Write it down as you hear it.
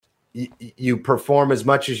you perform as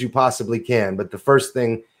much as you possibly can. But the first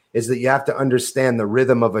thing is that you have to understand the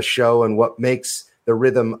rhythm of a show and what makes the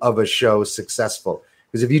rhythm of a show successful.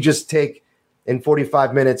 Because if you just take in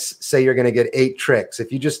 45 minutes, say you're going to get 8 tricks.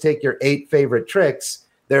 If you just take your 8 favorite tricks,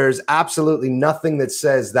 there's absolutely nothing that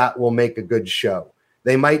says that will make a good show.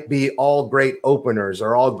 They might be all great openers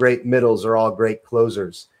or all great middles or all great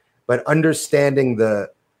closers, but understanding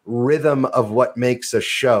the rhythm of what makes a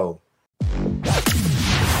show.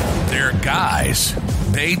 They're guys.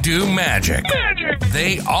 They do magic.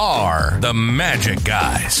 They are the Magic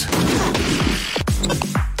Guys.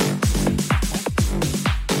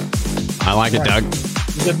 I like it, Doug.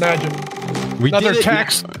 Good magic. Another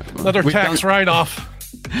tax write-off.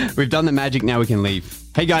 We've done the magic, now we can leave.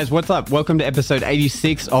 Hey guys, what's up? Welcome to episode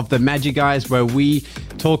 86 of the Magic Guys, where we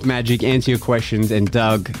talk magic, answer your questions, and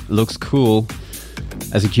Doug looks cool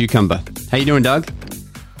as a cucumber. How you doing, Doug?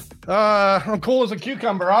 I'm cool as a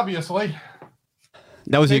cucumber, obviously.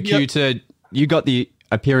 That was your cue to... You got the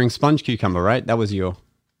appearing sponge cucumber, right? That was your...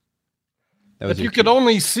 If you could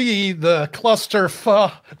only see the cluster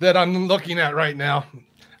that I'm looking at right now.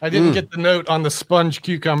 I didn't get the note on the sponge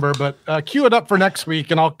cucumber, but cue it up for next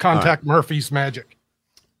week, and I'll contact Murphy's Magic.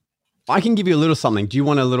 I can give you a little something. Do you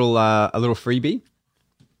want a little freebie?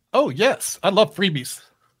 Oh, yes. I love freebies.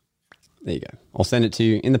 There you go. I'll send it to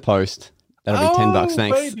you in the post. That'll be $10.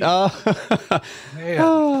 Thanks.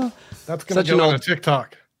 Man, that's going to go on a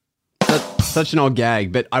TikTok. Such an old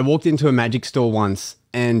gag. But I walked into a magic store once,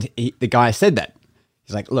 and the guy said that.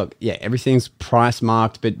 He's like, look, yeah, everything's price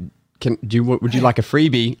marked, but would you like a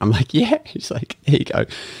freebie? I'm like, yeah. He's like, here you go.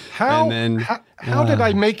 How did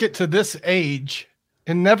I make it to this age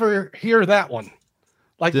and never hear that one?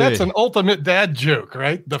 Like, dude, that's an ultimate dad joke,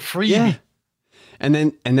 right? The freebie. Yeah. And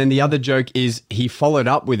then the other joke is he followed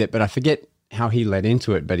up with it, but I forget how he led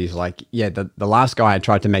into it. But he's like, yeah, the last guy I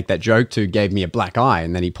tried to make that joke to gave me a black eye,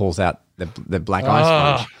 and then he pulls out the black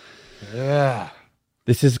eye sponge. Yeah.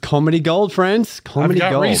 This is comedy gold, friends. Comedy gold.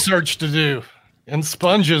 I've got research to do and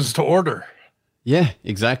sponges to order. Yeah,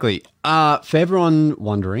 exactly. For everyone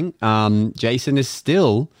wondering, Jason is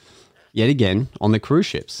still, yet again, on the cruise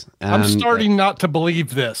ships. I'm starting not to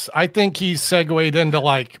believe this. I think he's segued into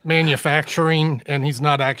like manufacturing, and he's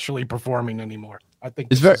not actually performing anymore. I think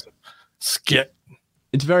it's a skit.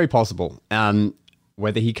 It's very possible.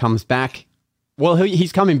 Whether he comes back, well,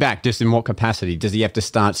 he's coming back. Just in what capacity? Does he have to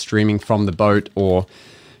start streaming from the boat, or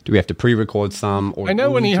do we have to pre-record some? Or I know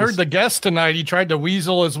when he heard the guest tonight, he tried to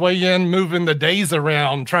weasel his way in, moving the days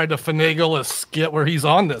around, tried to finagle a skit where he's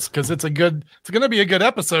on this, because it's going to be a good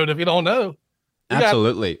episode if you don't know.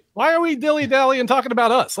 Absolutely. Why are we dilly-dallying talking about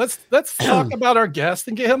us? Let's talk about our guest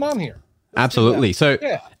and get him on here. Absolutely. So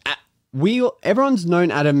everyone's known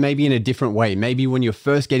Adam maybe in a different way. Maybe when you're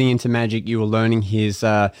first getting into magic, you were learning his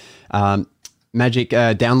magic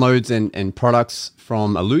downloads and products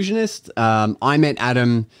from Illusionist. I met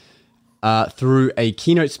Adam through a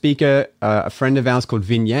keynote speaker, a friend of ours called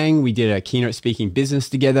Vin Yang. We did a keynote speaking business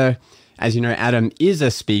together. As you know, Adam is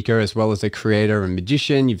a speaker as well as a creator and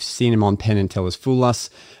magician. You've seen him on Penn and Teller's Fool Us.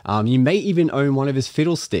 You may even own one of his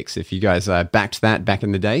fiddlesticks if you guys backed that back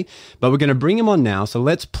in the day. But we're going to bring him on now. So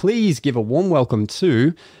let's please give a warm welcome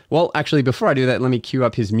to... Well, actually, before I do that, let me cue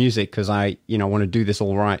up his music because I want to do this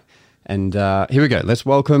all right. And here we go. Let's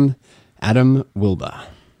welcome Adam Wilber.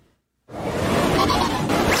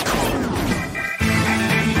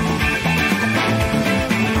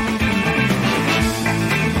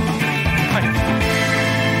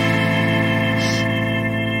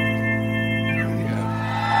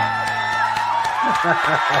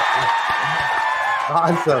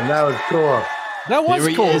 Awesome. That was cool. That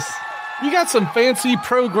was cool. You got some fancy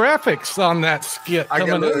pro graphics on that skit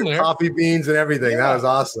coming in there. Coffee beans and everything. Yeah. That was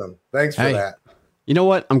awesome. Thanks for that. You know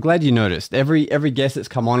what? I'm glad you noticed. Every guest that's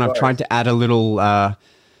come on, I've tried to add a little,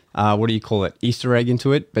 what do you call it, Easter egg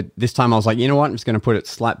into it. But this time I was like, you know what? I'm just going to put it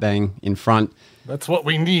slap bang in front. That's what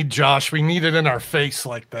we need, Josh. We need it in our face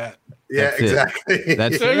like that. Yeah, exactly.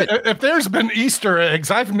 That's it. If there's been Easter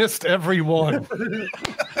eggs, I've missed every one.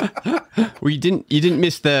 Well, you didn't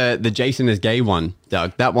miss the Jason is gay one,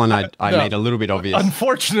 Doug. That one I made a little bit obvious.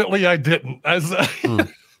 Unfortunately, I didn't.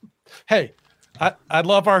 Hey, I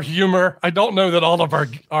love our humor. I don't know that all of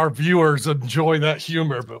our viewers enjoy that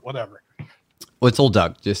humor, but whatever. Well, it's all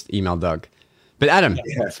Doug. Just email Doug. But Adam,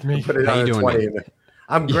 that's me. How you doing?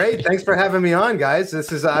 I'm great. Thanks for having me on, guys.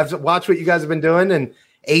 I've watched what you guys have been doing and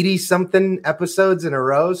 80-something episodes in a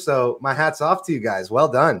row, so my hat's off to you guys. Well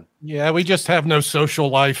done. Yeah, we just have no social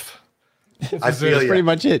life. That's pretty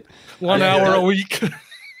much it. 1 hour a week.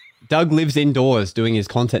 Doug lives indoors doing his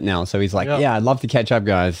content now, so he's like, yeah, I'd love to catch up,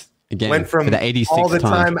 guys. again. Went from for the 86th all the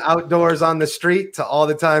time outdoors on the street to all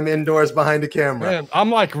the time indoors behind a camera. Man, I'm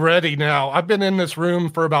like ready now. I've been in this room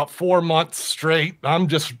for about 4 months straight. I'm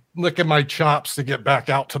just licking my chops to get back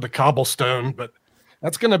out to the cobblestone, but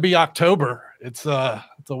that's going to be October. It's a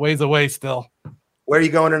ways away still. Where are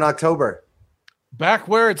you going in October? Back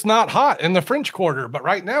where it's not hot in the French Quarter, but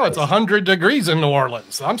right now it's 100 degrees in New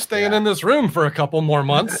Orleans. I'm staying in this room for a couple more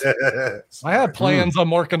months. I have plans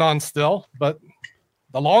I'm working on still, but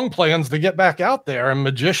the long plans to get back out there and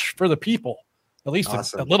magish for the people, at least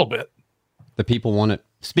a little bit. The people want it.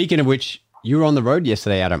 Speaking of which, you were on the road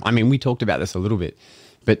yesterday, Adam. I mean, we talked about this a little bit,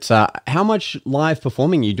 but how much live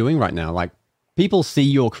performing are you doing right now? Like, people see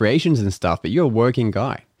your creations and stuff, but you're a working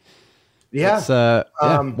guy. Yeah.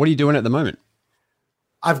 What are you doing at the moment?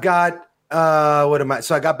 I've got what am I?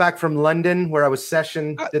 So I got back from London where I was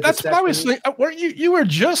session. That's what I was thinking. Where you were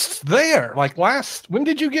just there, like when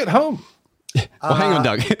did you get home? Well, hang on,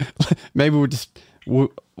 Doug. Maybe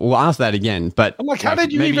we'll ask that again. But I'm like, how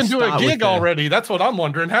did you even do a gig already? That's what I'm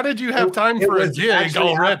wondering. How did you have time for a gig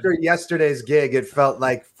already? After yesterday's gig, it felt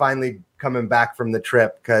like finally coming back from the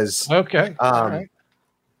trip because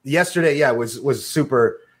yesterday, was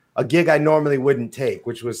super. A gig I normally wouldn't take,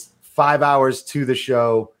 which was 5 hours to the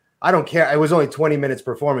show. I don't care. I was only 20 minutes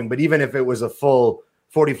performing, but even if it was a full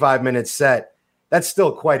 45-minute set, that's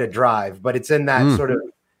still quite a drive. But it's in that sort of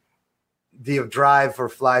the drive for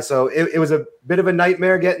fly. So it was a bit of a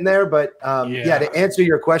nightmare getting there. But to answer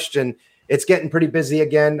your question, it's getting pretty busy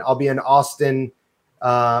again. I'll be in Austin,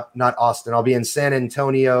 not Austin. I'll be in San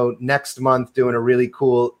Antonio next month doing a really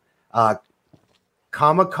cool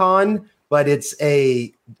Comic-Con. But it's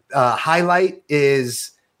a highlight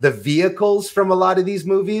is the vehicles from a lot of these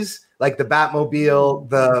movies, like the Batmobile,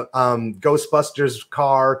 the Ghostbusters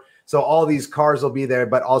car. So all these cars will be there,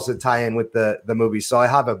 but also tie in with the movie. So I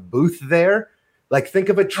have a booth there. Like, think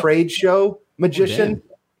of a trade show magician,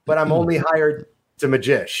 but I'm only hired to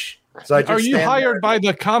magish. So I just Are you hired by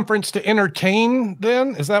the conference to entertain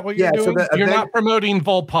then? Is that what you're doing? So you're not promoting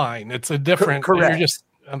Vulpine. It's a different. Correct. You're just,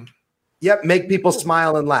 Yep, make people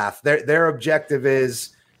smile and laugh. Their objective is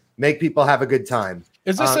make people have a good time.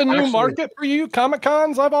 Is this a new market for you,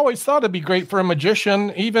 Comic-Cons? I've always thought it'd be great for a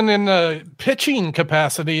magician, even in a pitching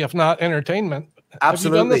capacity, if not entertainment.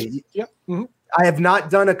 Absolutely. Yeah. Mm-hmm. I have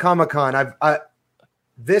not done a Comic-Con.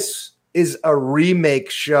 This is a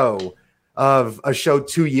remake show of a show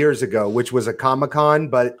 2 years ago, which was a Comic-Con,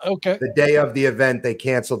 but the day of the event they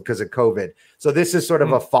canceled because of COVID. So this is sort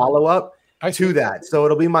of a follow-up to that. So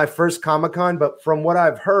it'll be my first Comic-Con, but from what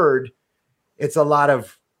I've heard, it's a lot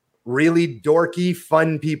of really dorky,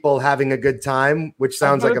 fun people having a good time, which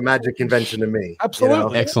sounds like a magic convention to me. Absolutely. You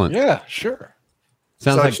know? Excellent. Yeah, sure.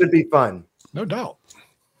 Sounds like it should be fun. No doubt.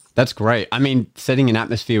 That's great. I mean, setting an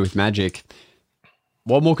atmosphere with magic,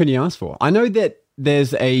 what more can you ask for? I know that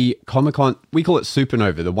there's a Comic-Con, we call it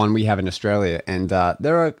Supernova, the one we have in Australia, and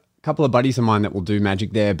there are a couple of buddies of mine that will do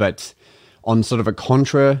magic there, but on sort of a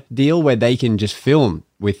contra deal where they can just film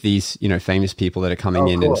with these, famous people that are coming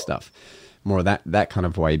in and stuff. More of that kind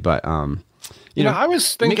of way. But, I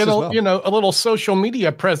was thinking, a little social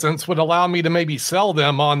media presence would allow me to maybe sell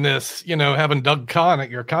them on this, having Doug Kahn at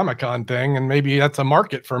your Comic-Con thing. And maybe that's a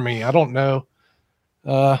market for me. I don't know.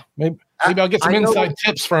 Maybe I'll get some inside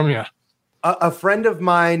tips from you. A friend of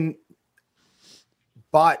mine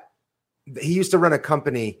he used to run a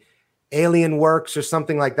company, Alien Works or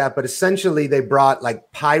something like that. But essentially they brought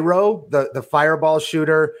like Pyro, the fireball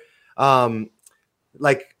shooter, M5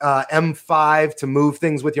 to move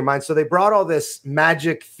things with your mind. So they brought all this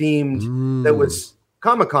magic themed that was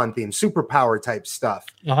Comic-Con themed, superpower type stuff.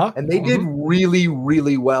 And they did really,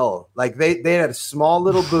 really well. Like they had a small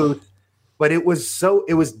little booth, but it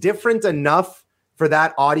was different enough for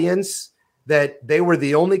that audience that they were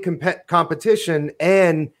the only competition,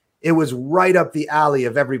 and it was right up the alley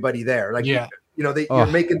of everybody there. Like, you're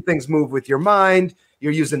making things move with your mind.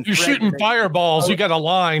 You're shooting fireballs. You got a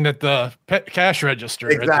line at the cash register.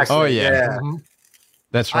 Exactly. Oh yeah. Mm-hmm.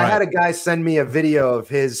 That's right. I had a guy send me a video of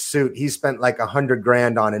his suit. He spent like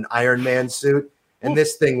 $100,000 on an Iron Man suit. And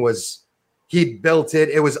this thing he built it.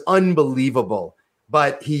 It was unbelievable,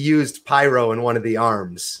 but he used pyro in one of the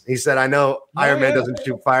arms. He said, I know Iron Man doesn't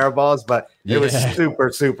shoot fireballs, but it was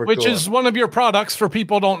super, super cool. Which cool. is one of your products for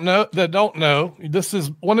people don't know. This is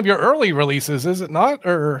one of your early releases, is it not?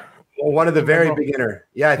 Or one of the very beginner.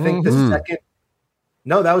 Yeah, I think the second.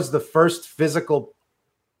 No, that was the first physical.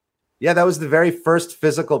 Yeah, that was the very first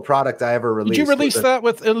physical product I ever released. Did you release that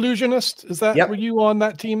with Illusionist? Is that were you on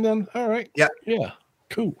that team then? All right. Yeah. Yeah.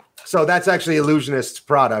 Cool. So that's actually Illusionist's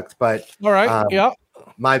product, but all right.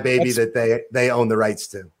 my baby that they own the rights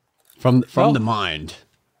to. From the mind.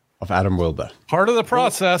 of Adam Wilber. Part of the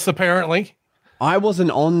process, apparently. I wasn't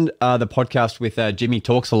on the podcast with Jimmy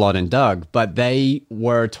Talks a Lot and Doug, but they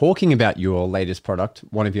were talking about your latest product,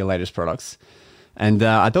 one of your latest products. And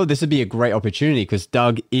I thought this would be a great opportunity because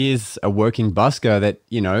Doug is a working busker that,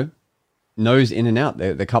 knows in and out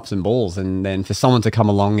the cups and balls. And then for someone to come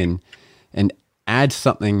along and add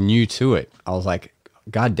something new to it, I was like,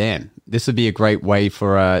 God damn, this would be a great way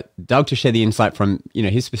for Doug to share the insight from,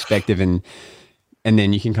 his perspective and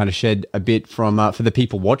then you can kind of shed a bit from for the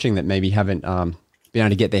people watching that maybe haven't been able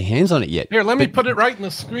to get their hands on it yet. Here, let me put it right in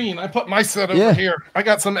the screen. I put my set over here. I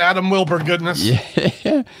got some Adam Wilber goodness.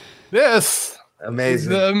 Yeah. This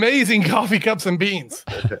amazing. Is the amazing coffee cups and beans.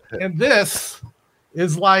 And this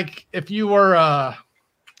is like if you were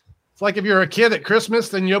it's like if you're a kid at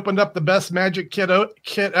Christmas and you opened up the best magic kit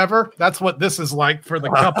ever. That's what this is like for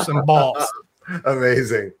the cups and balls.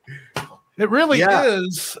 Amazing. It really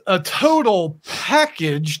is a total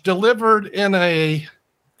package delivered in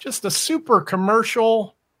just a super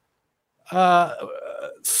commercial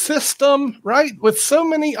system, right? With so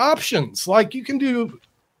many options. Like you can do.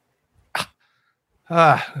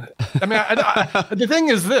 The thing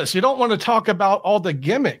is this: you don't want to talk about all the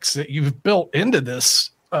gimmicks that you've built into this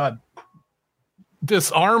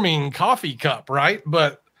disarming coffee cup, right?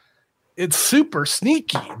 But it's super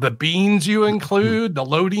sneaky. The beans you include, the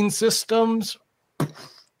loading systems.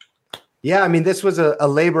 Yeah, I mean, this was a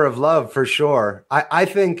labor of love for sure. I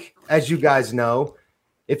think, as you guys know,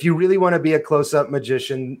 if you really want to be a close-up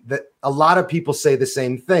magician, that a lot of people say the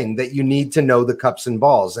same thing, that you need to know the cups and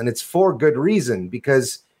balls. And it's for good reason,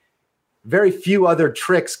 because very few other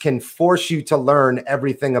tricks can force you to learn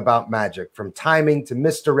everything about magic, from timing to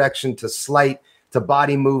misdirection to sleight to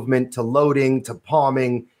body movement to loading to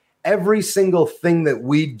palming. Every single thing that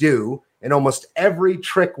we do and almost every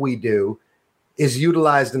trick we do is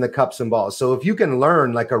utilized in the cups and balls. So if you can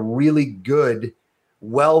learn like a really good,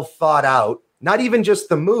 well thought out, not even just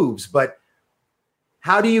the moves, but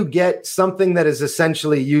how do you get something that is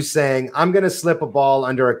essentially you saying, I'm going to slip a ball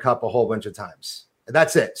under a cup a whole bunch of times.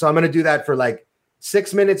 That's it. So I'm going to do that for like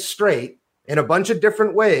 6 minutes straight in a bunch of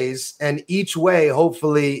different ways. And each way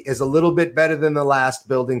hopefully is a little bit better than the last,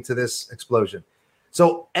 building to this explosion.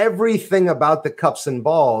 So everything about the cups and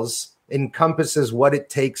balls encompasses what it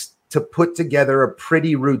takes to put together a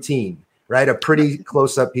pretty routine, right? A pretty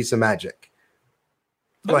close-up piece of magic.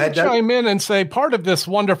 Go ahead, Doug. Chime in and say part of this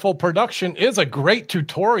wonderful production is a great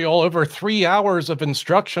tutorial over 3 hours of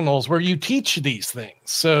instructionals where you teach these things.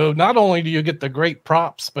 So not only do you get the great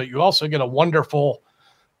props, but you also get a wonderful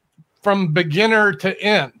from beginner to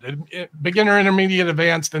end, beginner, intermediate,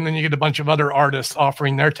 advanced, and then you get a bunch of other artists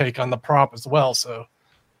offering their take on the prop as well. So,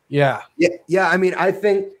 yeah. I mean, I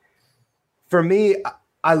think for me,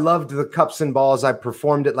 I loved the cups and balls. I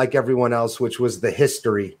performed it like everyone else, which was the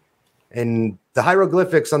history and the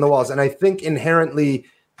hieroglyphics on the walls. And I think inherently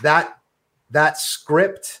that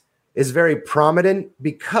script is very prominent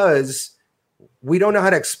because we don't know how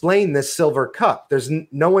to explain this silver cup. There's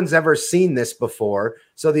no one's ever seen this before.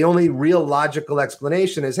 So the only real logical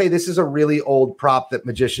explanation is, hey, this is a really old prop that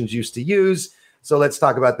magicians used to use. So let's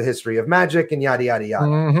talk about the history of magic and yada, yada, yada.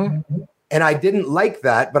 Mm-hmm. And I didn't like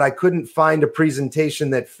that, but I couldn't find a presentation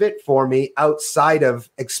that fit for me outside of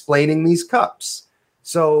explaining these cups.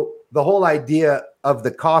 So the whole idea of the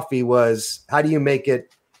coffee was, how do you make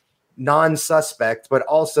it non-suspect, but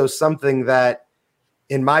also something that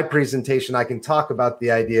in my presentation, I can talk about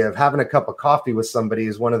the idea of having a cup of coffee with somebody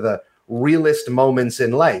is one of the realest moments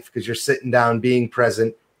in life, because you're sitting down, being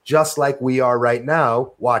present, just like we are right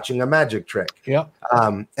now, watching a magic trick. Yeah.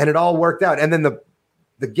 And it all worked out. And then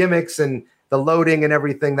the gimmicks and the loading and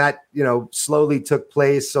everything that, slowly took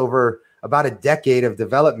place over about a decade of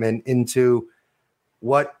development into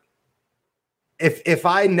what, if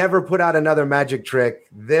I never put out another magic trick,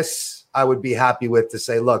 this I would be happy with, to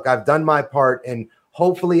say, look, I've done my part in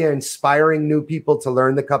hopefully inspiring new people to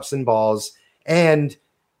learn the cups and balls and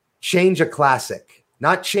change a classic,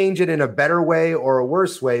 not change it in a better way or a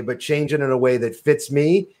worse way, but change it in a way that fits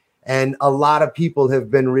me. And a lot of people have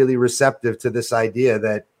been really receptive to this idea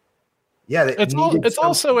that, it's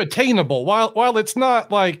also attainable. While it's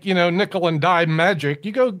not like, nickel and dime magic,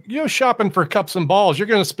 you go shopping for cups and balls, you're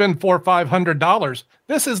going to spend $400 or $500.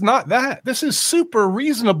 This is not that. This is super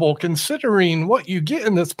reasonable considering what you get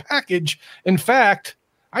in this package. In fact,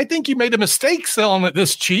 I think you made a mistake selling it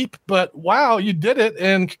this cheap, but wow, you did it.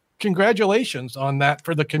 And congratulations on that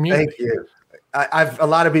for the community. Thank you. A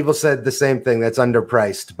lot of people said the same thing. That's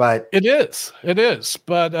underpriced, but it is.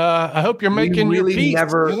 But I hope you're making really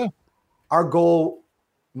your piece. Our goal,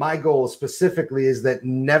 my goal specifically, is that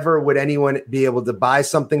never would anyone be able to buy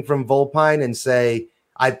something from Volpine and say,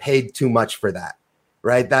 I paid too much for that,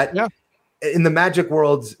 right? That in the magic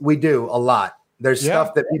world, we do a lot. There's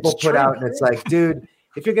stuff that people put out and it's like, dude,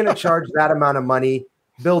 if you're going to charge that amount of money,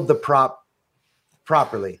 build the prop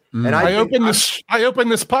properly. And I opened this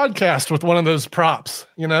podcast with one of those props,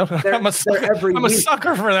 you know, I'm a sucker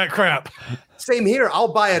for that crap. Same here.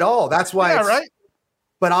 I'll buy it all. That's why right.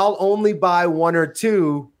 But I'll only buy one or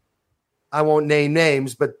two. I won't name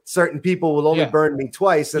names, but certain people will only burn me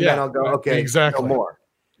twice. And then I'll go, okay, exactly. No more.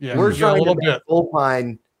 Yeah, we're trying to make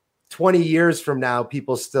Volpine 20 years from now.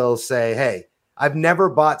 People still say, hey, I've never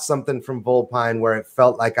bought something from Volpine where it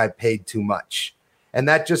felt like I paid too much. And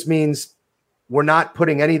that just means we're not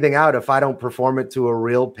putting anything out if I don't perform it to a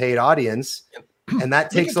real paid audience. And that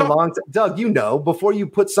takes a long time. Doug, you know, before you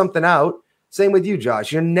put something out, same with you,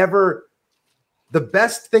 Josh, you're never – the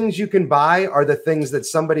best things you can buy are the things that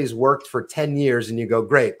somebody's worked for 10 years and you go,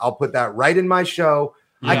 great, I'll put that right in my show.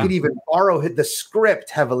 Yeah. I could even borrow the script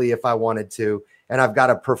heavily if I wanted to, and I've got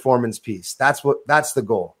a performance piece. That's the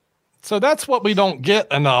goal. So that's what we don't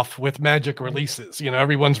get enough with Magic releases. You know,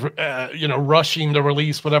 everyone's, rushing to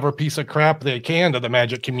release whatever piece of crap they can to the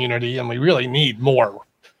Magic community. And we really need more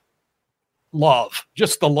love,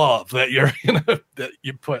 just the love that that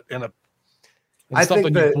you put in I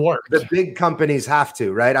think the big companies have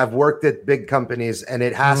to, right? I've worked at big companies and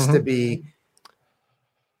it has to be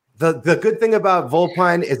the good thing about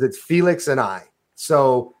Volpine is it's Felix and I.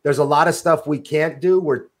 So there's a lot of stuff we can't do.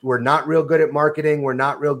 We're not real good at marketing. We're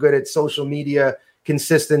not real good at social media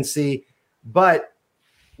consistency, but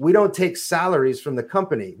we don't take salaries from the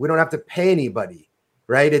company. We don't have to pay anybody,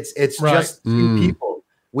 right? It's just two people.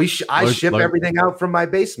 I ship everything out from my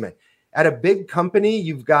basement. At a big company,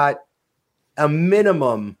 you've got a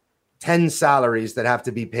minimum 10 salaries that have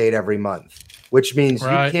to be paid every month, which means you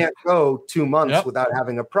can't go 2 months without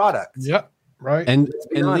having a product. Yep. Right. And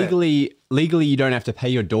legally, you don't have to pay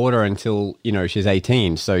your daughter until, she's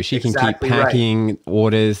 18. So she can keep packing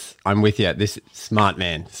orders. I'm with you. This smart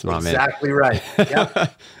man. Exactly right.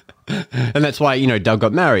 Yep. And that's why, Doug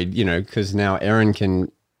got married, because now Aaron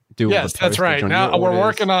can do all the post. That's right. Now we're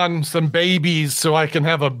working on some babies so I can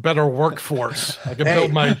have a better workforce. I can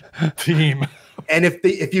build my team. And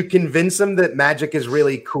if you convince them that Magic is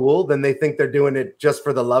really cool, then they think they're doing it just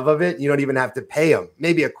for the love of it. You don't even have to pay them.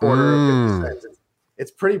 Maybe a quarter or 50 cents.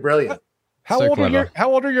 It's pretty brilliant. How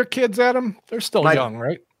old are your kids, Adam? They're still young,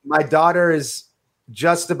 right? My daughter is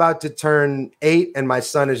just about to turn 8, and my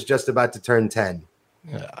son is just about to turn 10.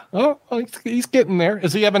 Yeah. Oh, he's getting there.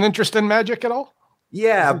 Does he have an interest in Magic at all?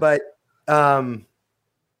 Yeah, but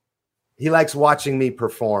he likes watching me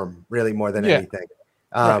perform really more than anything.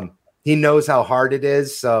 He knows how hard it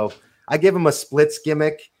is. So I give him a splits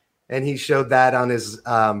gimmick, and he showed that on his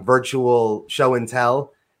virtual show and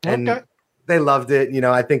tell. And they loved it.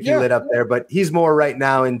 I think he lit up there, but he's more right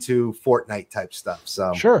now into Fortnite type stuff.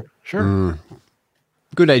 So sure.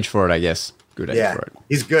 Good age for it, I guess. Good age for it.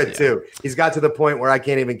 He's good too. He's got to the point where I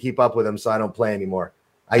can't even keep up with him, so I don't play anymore.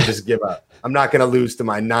 I just give up. I'm not going to lose to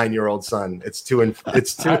my 9-year-old son. It's too.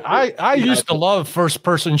 I used to love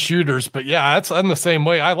first-person shooters, but I'm the same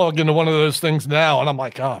way. I log into one of those things now, and I'm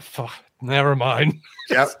like, oh, fuck, never mind.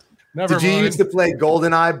 Yep. Did you used to play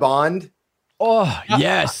GoldenEye Bond? Oh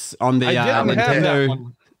yes, on the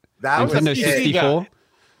Nintendo. That was Nintendo 64.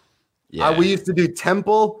 Yeah, we used to do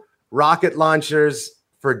Temple rocket launchers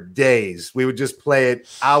for days. We would just play it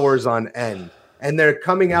hours on end. And they're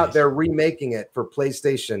coming out, they're remaking it for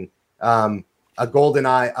PlayStation, a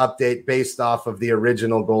GoldenEye update based off of the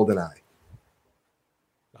original GoldenEye.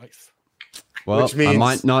 Nice. Well, which means I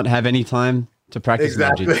might not have any time to practice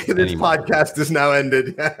Magic this anymore. Podcast is now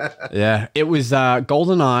ended. Yeah, it was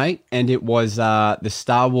GoldenEye, and it was the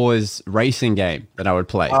Star Wars racing game that I would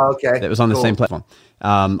play. Oh, okay. That was on the same platform.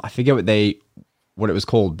 I forget what it was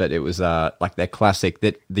called, but it was like their classic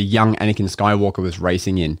that the young Anakin Skywalker was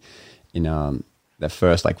racing in their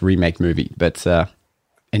first remake movie. But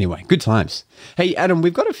anyway, good times. Hey, Adam,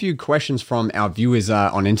 we've got a few questions from our viewers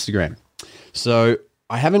on Instagram. So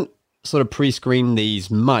I haven't sort of pre-screened these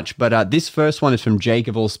much, but this first one is from Jake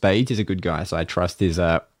of All Spades. He's a good guy, so I trust his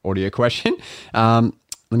audio question. Let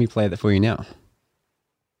me play that for you now.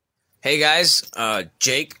 Hey guys,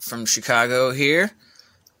 Jake from Chicago here.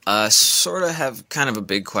 Sort of have kind of a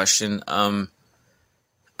big question. I'm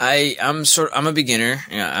a beginner.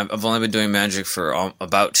 I've only been doing Magic for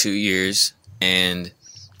about 2 years, and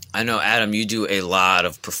I know, Adam, you do a lot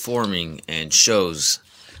of performing and shows.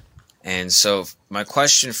 And so my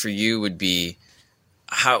question for you would be,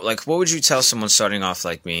 what would you tell someone starting off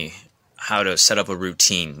like me how to set up a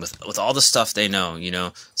routine with all the stuff they know?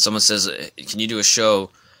 Someone says, can you do a show?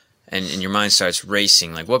 and your mind starts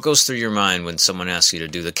racing. Like, what goes through your mind when someone asks you to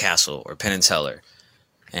do the Castle or Penn and Teller?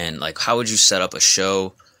 And like, how would you set up a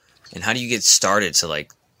show, and how do you get started to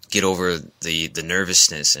like get over the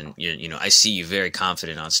nervousness? And I see you very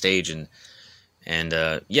confident on stage, and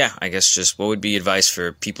yeah, I guess just what would be advice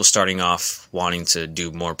for people starting off wanting to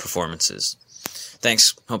do more performances?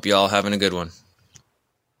 Thanks. Hope you all having a good one.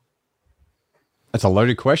 That's a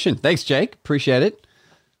loaded question. Thanks, Jake. Appreciate it.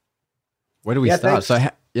 Where do we start? Thanks. So,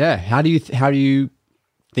 how do you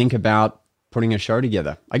think about putting a show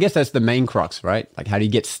together? I guess that's the main crux, right? Like, how do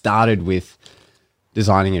you get started with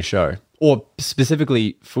designing a show, or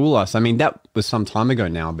specifically Fool Us? I mean, that was some time ago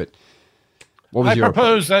now, but what was I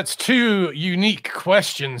propose that's two unique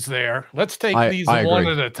questions there. Let's take these one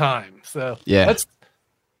at a time. So yeah,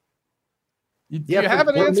 do you have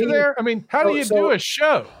an answer there? I mean, how do you do a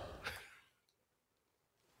show?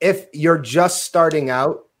 If you're just starting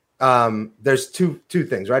out, there's two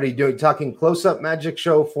things, right? Are you talking close-up magic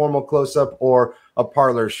show, formal close-up, or a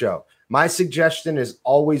parlor show? My suggestion is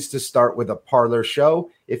always to start with a parlor show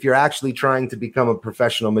if you're actually trying to become a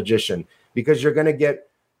professional magician, because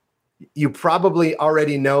you probably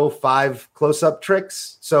already know 5 close-up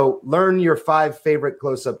tricks. So learn your 5 favorite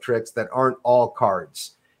close-up tricks that aren't all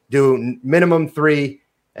cards. Do minimum 3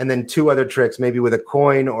 and then 2 other tricks, maybe with a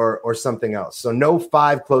coin or something else. So know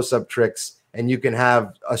 5 close-up tricks, and you can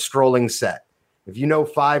have a strolling set. If you know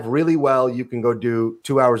 5 really well, you can go do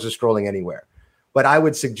 2 hours of strolling anywhere. But I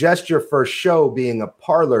would suggest your first show being a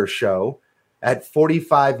parlor show at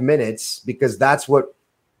 45 minutes, because that's what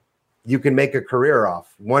you can make a career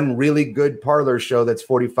off. One really good parlor show that's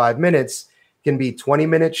 45 minutes can be a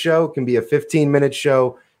 20-minute show, can be a 15-minute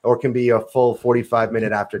show, or can be a full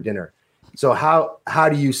 45-minute after dinner. So how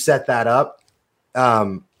do you set that up?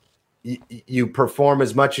 You perform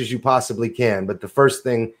as much as you possibly can. But the first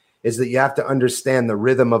thing is that you have to understand the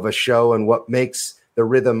rhythm of a show and what makes the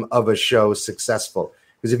rhythm of a show successful.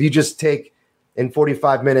 Because if you just take, in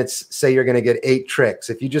 45 minutes, say you're going to get 8 tricks.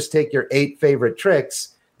 If you just take your 8 favorite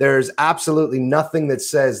tricks, there's absolutely nothing that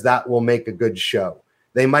says that will make a good show.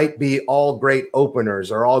 They might be all great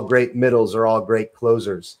openers or all great middles or all great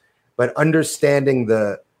closers. But understanding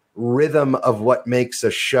the rhythm of what makes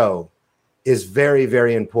a show is very,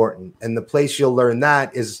 very important. And the place you'll learn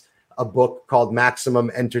that is a book called Maximum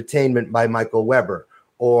Entertainment by Michael Wilber,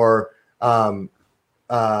 or Dan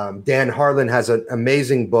Harlan has an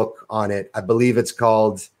amazing book on it. I believe it's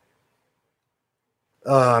called.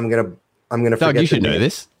 I'm gonna Doug, forget. You should know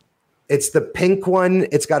this. It's the pink one.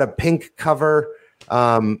 It's got a pink cover.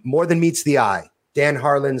 More Than Meets the Eye. Dan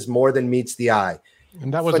Harlan's More Than Meets the Eye.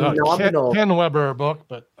 And that was a Ken Wilber book,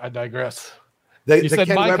 but I digress. You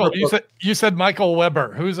said Michael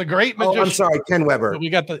Wilber, who's a great magician. Oh, I'm sorry, Ken Wilber. We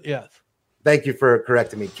got yes. Thank you for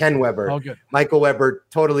correcting me. Ken Wilber. Oh, good. Michael Wilber,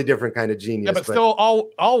 totally different kind of genius. Yeah, but still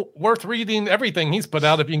all worth reading everything he's put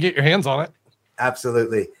out if you can get your hands on it.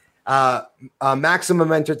 Absolutely.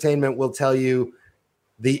 Maximum Entertainment will tell you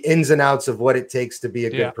the ins and outs of what it takes to be a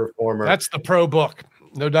good performer. That's the pro book.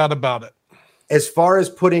 No doubt about it. As far as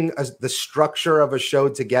putting the structure of a show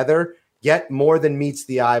together, get More Than Meets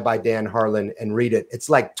the Eye by Dan Harlan and read it. It's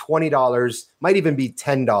like $20, might even be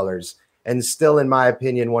 $10, and still, in my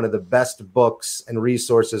opinion, one of the best books and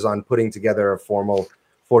resources on putting together a formal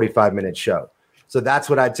 45-minute show. So that's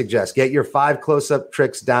what I'd suggest. Get your 5 close-up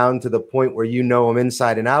tricks down to the point where you know them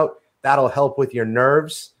inside and out. That'll help with your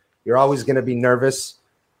nerves. You're always going to be nervous.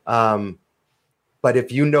 But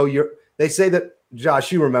if you know they say that,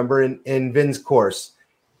 Josh, you remember in Vin's course,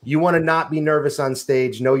 you want to not be nervous on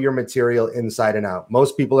stage, know your material inside and out.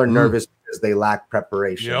 Most people are nervous because they lack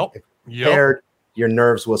preparation. If you're prepared, your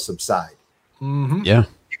nerves will subside. Mm-hmm. Yeah.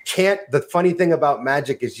 You can't, the funny thing about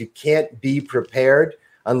magic is you can't be prepared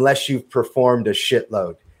unless you've performed a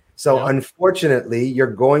shitload. So unfortunately,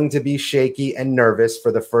 you're going to be shaky and nervous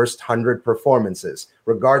for the first 100 performances,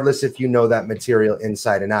 regardless if you know that material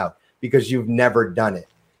inside and out, because you've never done it.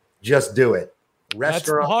 Just do it. That's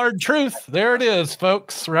the hard truth. There it is,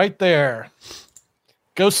 folks, right there.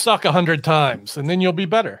 Go suck 100 times, and then you'll be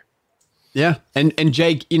better. Yeah, and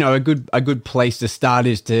Jake, a good place to start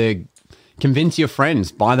is to convince your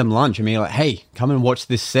friends, buy them lunch. I mean, like, hey, come and watch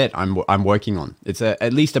this set I'm working on. It's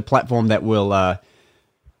at least a platform that will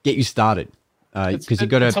get you started. Because you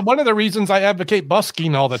got to. It's one of the reasons I advocate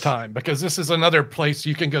busking all the time, because this is another place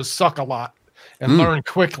you can go suck a lot and learn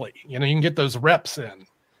quickly. You can get those reps in.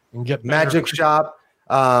 And get magic shop,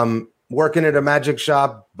 working at a magic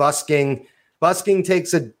shop, busking. Busking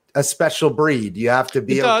takes a special breed. You have to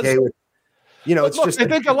be okay with. it's look, just. I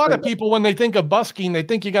think a lot of people, when they think of busking, they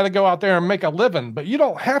think you got to go out there and make a living, but you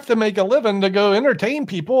don't have to make a living to go entertain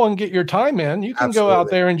people and get your time in. You can go out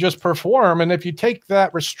there and just perform. And if you take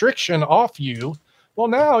that restriction off you, well,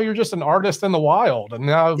 now you're just an artist in the wild. And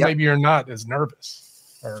now maybe you're not as nervous.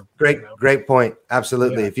 Great point.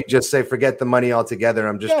 Absolutely. Yeah. If you just say, forget the money altogether,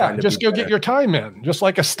 I'm just trying to just go get your time in. Just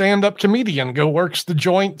like a stand-up comedian works the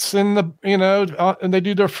joints in the, and they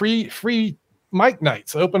do their free mic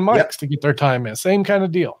nights, open mics to get their time in. Same kind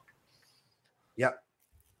of deal. Yep.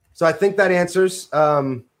 So I think that answers.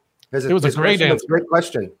 It was a great answer.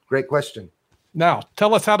 Great question. Now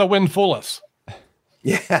tell us how to win Fool Us.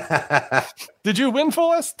 Yeah. Did you win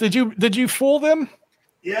Fool Us? Did you fool them?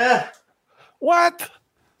 Yeah. What?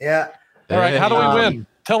 Yeah. All right. How do we win?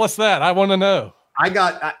 Tell us that. I want to know.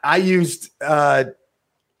 I used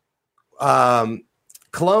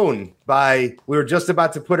Clone we were just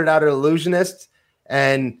about to put it out at Illusionist,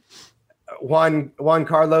 and Juan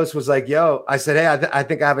Carlos was like, yo, I said, hey, I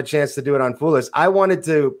think I have a chance to do it on Fool Us. I wanted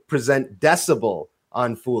to present Decibel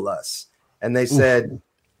on Fool Us, and they said,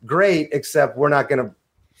 great, except we're not going to,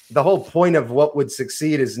 the whole point of what would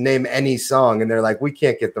succeed is name any song, and they're like, we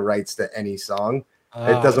can't get the rights to any song.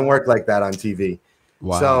 It doesn't work like that on TV.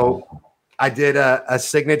 Wow. So I did a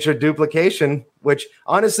signature duplication, which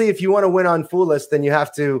honestly, if you want to win on Fool Us, then you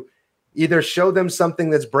have to either show them something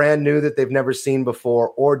that's brand new that they've never seen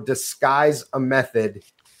before, or disguise a method.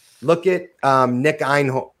 Look at Nick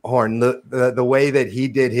Einhorn, the way that he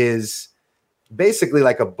did his, basically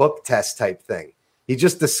like a book test type thing. He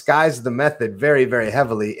just disguised the method very, very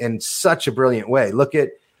heavily in such a brilliant way. Look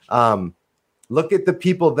at the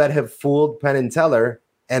people that have fooled Penn and Teller,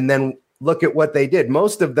 and then look at what they did.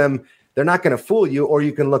 Most of them, they're not going to fool you, or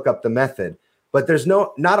you can look up the method. But there's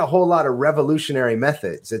not a whole lot of revolutionary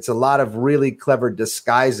methods. It's a lot of really clever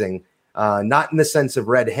disguising, not in the sense of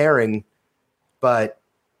red herring, but,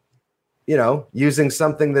 using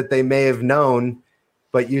something that they may have known,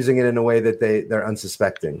 but using it in a way that they're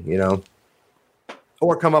unsuspecting,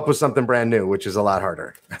 or come up with something brand new, which is a lot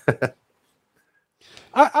harder.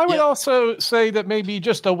 I would also say that maybe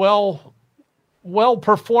just a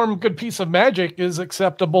well-performed good piece of magic is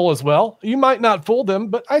acceptable as well. You might not fool them,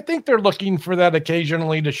 but I think they're looking for that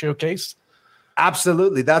occasionally to showcase.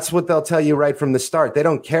 Absolutely. That's what they'll tell you right from the start. They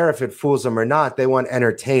don't care if it fools them or not. They want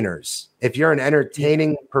entertainers. If you're an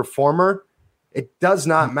entertaining performer, it does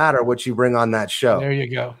not matter what you bring on that show. There you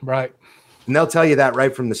go. Right. And they'll tell you that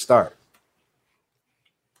right from the start.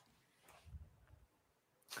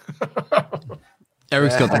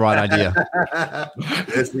 Eric's got the right idea.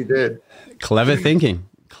 Yes, he did. Clever thinking.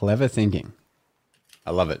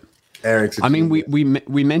 I love it. Eric's. I mean,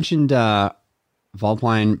 we mentioned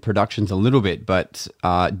Volpine Productions a little bit, but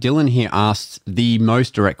Dylan here asked the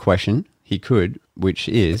most direct question he could, which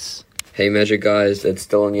is, hey Magic guys, it's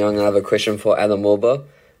Dylan Young. I have a question for Adam Wilber,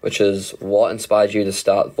 which is, what inspired you to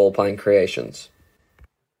start Volpine Creations?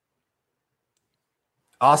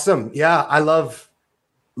 Awesome. Yeah, I love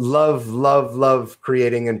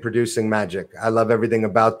creating and producing magic. I love everything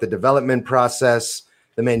about the development process,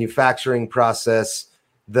 the manufacturing process,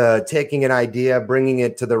 the taking an idea, bringing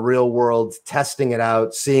it to the real world, testing it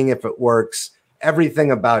out, seeing if it works. Everything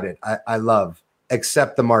about it I love,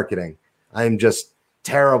 except the marketing. I'm just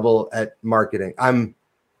terrible at marketing.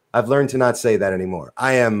 I've learned to not say that anymore.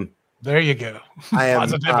 There you go. I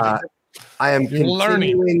am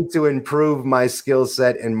continuing to improve my skill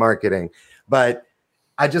set in marketing, but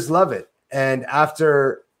I just love it. And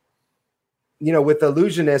after, with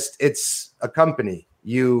Illusionist, it's a company.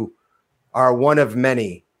 You are one of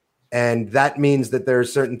many. And that means that there are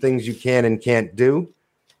certain things you can and can't do.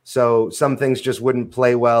 So some things just wouldn't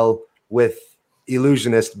play well with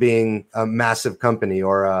Illusionist being a massive company,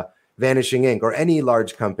 or Vanishing Ink, or any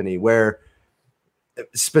large company, where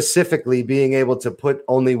specifically being able to put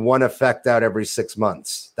only one effect out every 6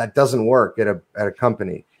 months. That doesn't work at a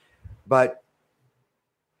company. But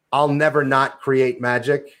I'll never not create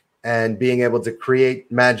magic, and being able to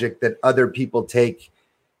create magic that other people take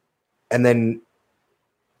and then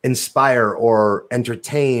inspire or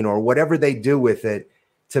entertain or whatever they do with it,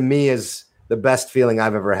 to me is the best feeling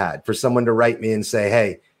I've ever had. For someone to write me and say,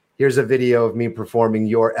 hey, here's a video of me performing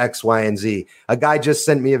your X, Y, and Z. A guy just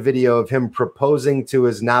sent me a video of him proposing to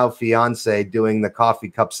his now fiance doing the coffee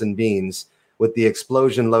cups and beans, with the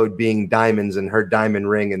explosion load being diamonds and her diamond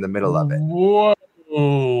ring in the middle of it. Whoa.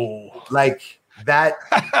 Like that.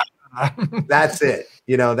 That's it.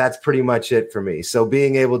 That's pretty much it for me. So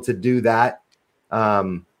being able to do that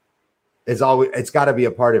it's got to be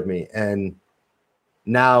a part of me. And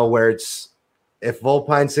now if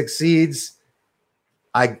Volpine succeeds,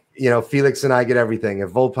 Felix and I get everything. If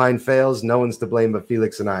Volpine fails, no one's to blame but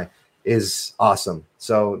Felix and I is awesome.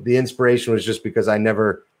 So the inspiration was just because I'll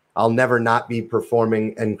never not be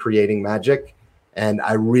performing and creating magic. And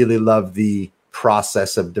I really love the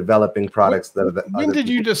process of developing products. When did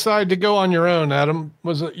you decide to go on your own, Adam?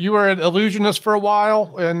 Was it you were an illusionist for a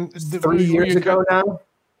while? And 3 years ago now.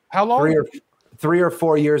 How long? 3 or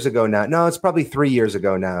 4 years ago now. No, it's probably 3 years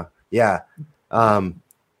ago now. Yeah. And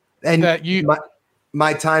that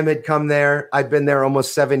my time had come there. I'd been there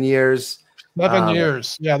almost 7 years. 7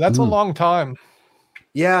 years. Yeah, that's a long time.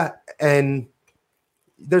 Yeah. And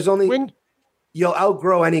there's only you'll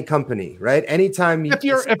outgrow any company, right? Anytime if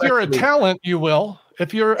you're a talent, you will.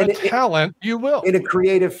 If you're a talent, you will. In a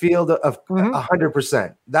creative field of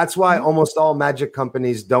 100%. That's why almost all magic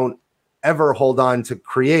companies don't ever hold on to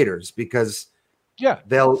creators, because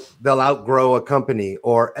they'll outgrow a company.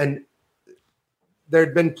 And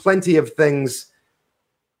there'd been plenty of things.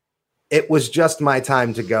 It was just my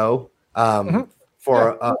time to go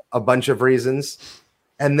for a bunch of reasons.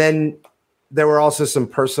 And then there were also some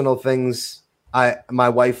personal things. My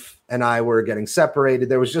wife and I were getting separated.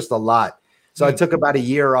 There was just a lot. So I took about a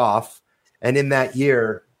year off. And in that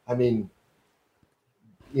year, I mean,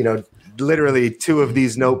 literally 2 of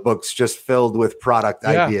these notebooks just filled with product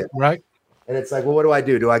ideas. Right. And it's like, well, what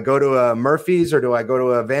do? Do I go to a Murphy's or do I go to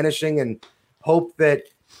a Vanishing and hope that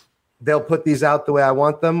they'll put these out the way I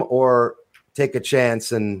want them, or take a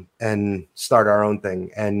chance and start our own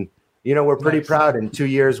thing? And, we're pretty proud. In 2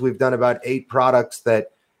 years, we've done about 8 products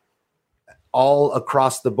that all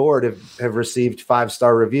across the board have received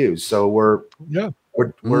 5-star reviews. So we're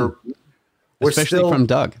especially still from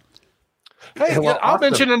Doug. Hey, I'll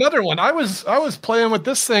mention another one. I was playing with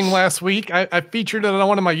this thing last week. I featured it on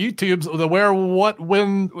one of my YouTubes, the Where, What,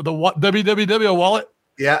 When, the What WWW wallet.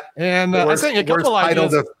 Yeah. And I think a couple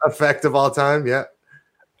ideas. Effect of all time. Yeah.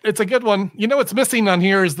 It's a good one. What's missing on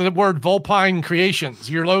here is the word Volpine Creations.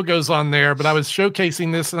 Your logo's on there, but I was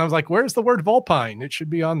showcasing this and I was like, where's the word Volpine? It should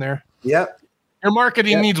be on there. Yep. Your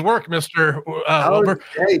marketing needs work, Mr. Wilber.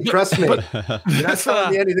 Hey, trust me. You're not telling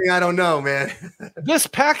me anything I don't know, man. This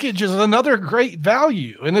package is another great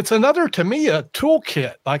value, and it's another, to me, a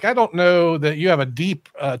toolkit. Like, I don't know that you have a deep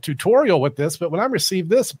tutorial with this, but when I received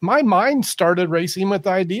this, my mind started racing with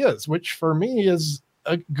ideas, which for me is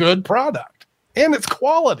a good product, and it's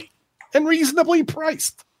quality and reasonably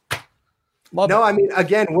priced. I mean,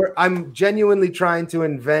 again, I'm genuinely trying to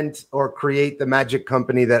invent or create the magic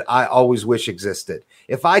company that I always wish existed.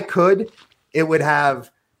 If I could, it would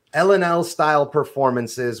have L&L style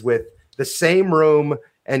performances with the same room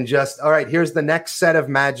and just, all right, here's the next set of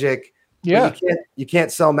magic. Yeah. You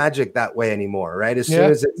can't sell magic that way anymore, right? As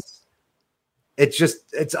soon as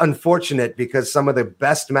it's unfortunate, because some of the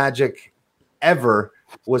best magic ever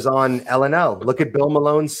was on L&L. Look at Bill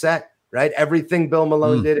Malone's set. Right, everything Bill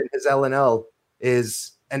Malone did in his L&L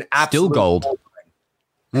is an absolute still gold,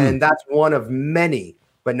 and that's one of many.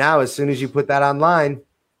 But now, as soon as you put that online,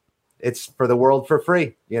 it's for the world for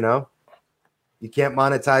free. You can't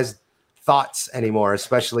monetize thoughts anymore,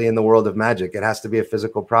 especially in the world of magic. It has to be a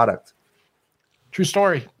physical product. True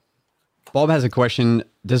story. Bob has a question.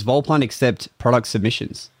 Does Volpine accept product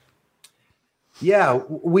submissions? Yeah,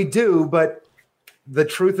 we do, but the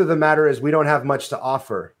truth of the matter is we don't have much to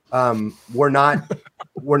offer. We're not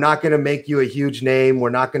going to make you a huge name. We're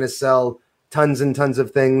not going to sell tons and tons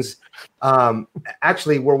of things.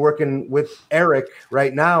 Actually, we're working with Eric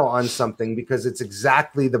right now on something because it's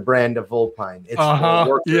exactly the brand of Volpine.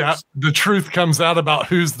 It's yeah. The truth comes out about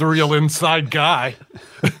who's the real inside guy,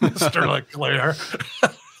 Mr. Leclerc.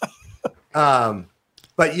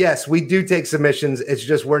 But yes, we do take submissions. It's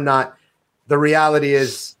just we're not. The reality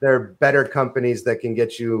is there are better companies that can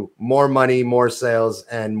get you more money, more sales,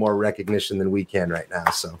 and more recognition than we can right now.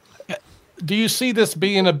 So, do you see this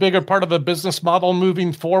being a bigger part of a business model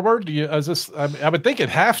moving forward? I would think it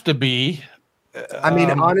has to be. I mean,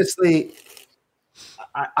 honestly,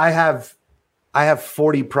 I have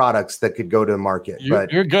 40 products that could go to the market.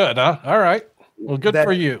 You're good, huh? All right. Well, good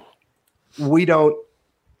for you. We don't.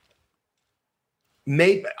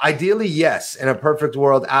 Ideally, yes. In a perfect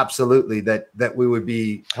world, absolutely. That we would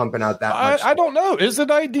be pumping out that much. I don't know. Is it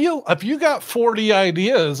ideal? If you got 40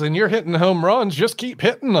 ideas and you're hitting home runs, just keep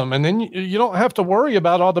hitting them, and then you don't have to worry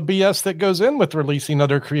about all the BS that goes in with releasing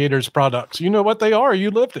other creators' products. You know what they are.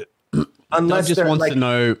 You lived it. Unless Doug just wants to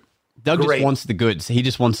know. Doug just wants the goods. He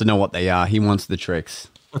just wants to know what they are. He wants the tricks.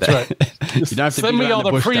 That's right. You don't have to send me all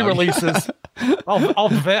the pre-releases. I'll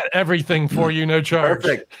vet everything for you, no charge.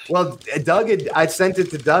 Perfect. Well, I sent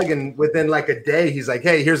it to Doug, and within like a day, he's like,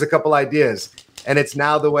 "Hey, here's a couple ideas," and it's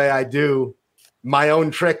now the way I do my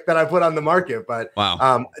own trick that I put on the market. But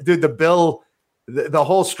wow, dude, the bill, the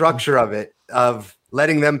whole structure of it, of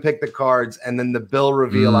letting them pick the cards and then the bill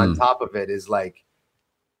reveal on top of it is like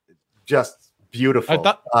just beautiful.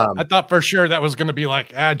 I thought for sure that was going to be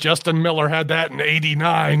like, Justin Miller had that in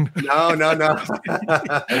 '89. No. No.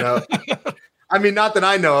 I mean, not that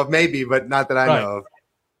I know of, maybe, but not that I know of.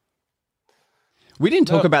 We didn't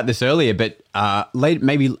talk about this earlier, but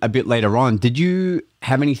maybe a bit later on, did you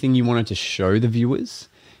have anything you wanted to show the viewers?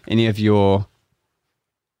 Any of your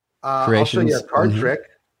creations? I'll show you a card trick.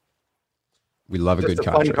 We love a Just good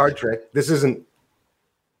fun card trick. This isn't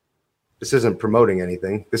promoting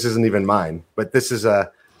anything. This isn't even mine, but this is a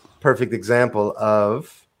perfect example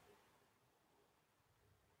of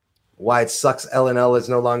why it sucks L&L is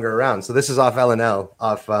no longer around. So this is off L&L,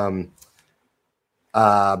 off Bill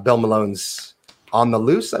Malone's On the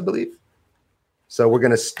Loose, I believe. So we're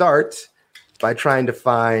going to start by trying to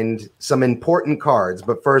find some important cards.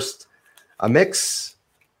 But first, a mix.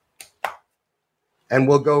 And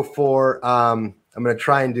we'll go for, I'm going to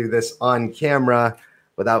try and do this on camera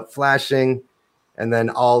without flashing. And then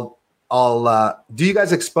I'll do you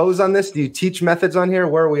guys expose on this? Do you teach methods on here?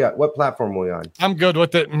 Where are we at? What platform are we on? I'm good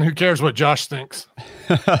with it. And who cares what Josh thinks?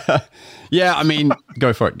 Yeah, I mean,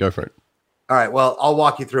 go for it. All right. Well, I'll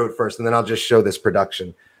walk you through it first, and then I'll just show this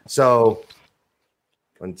production. So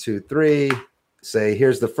 1, 2, 3. Say,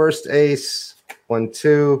 here's the first ace. 1,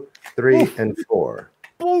 2, 3, and 4.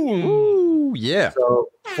 Boom. Ooh, yeah. So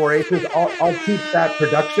 4 aces. I'll keep that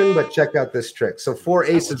production, but check out this trick. So 4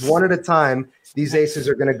 aces, one at a time. These aces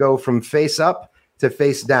are going to go from face up to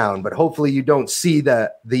face down, but hopefully you don't see the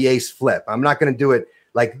ace flip. I'm not going to do it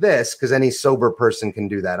like this because any sober person can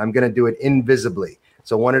do that. I'm going to do it invisibly.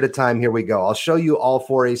 So one at a time. Here we go. I'll show you all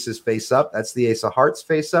 4 aces face up. That's the ace of hearts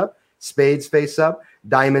face up, spades face up,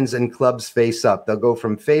 diamonds and clubs face up. They'll go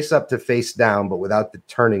from face up to face down, but without the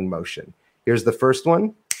turning motion. Here's the first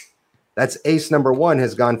one. That's ace number 1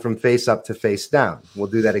 has gone from face up to face down. We'll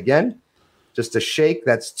do that again. Just a shake.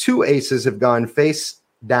 That's 2 aces have gone face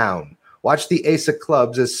down. Watch the ace of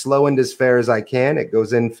clubs as slow and as fair as I can. It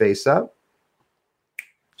goes in face up.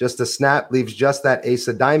 Just a snap leaves just that ace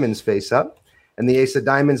of diamonds face up. And the ace of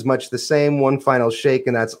diamonds much the same. One final shake,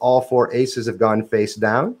 and that's all 4 aces have gone face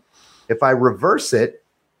down. If I reverse it,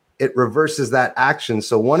 it reverses that action.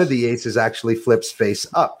 So one of the aces actually flips face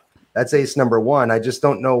up. That's ace number 1. I just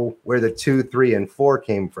don't know where the 2, 3, and 4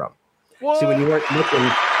 came from. What? See, when you weren't looking,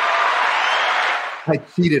 I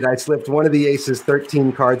cheated. I slipped one of the aces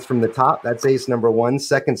 13 cards from the top. That's ace number 1.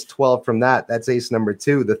 Second's 12 from that. That's ace number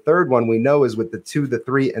 2. The third one we know is with the 2, the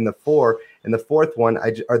 3, and the 4. And the fourth one,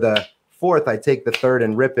 the fourth, I take the third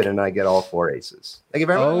and rip it, and I get all 4 aces. Thank you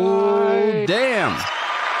very much. Oh, damn.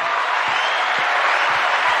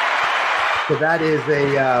 So that is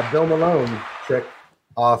a Bill Malone trick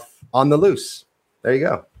off On the Loose. There you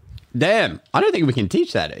go. Damn. I don't think we can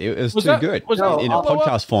teach that. It was too good in a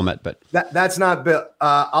podcast format. But that's not Bill.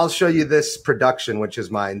 I'll show you this production, which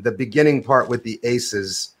is mine. The beginning part with the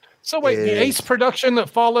aces. So wait, the ace production that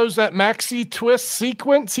follows that maxi twist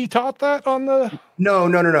sequence, he taught that on the...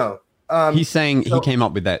 No. He's saying he came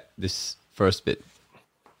up with this first bit.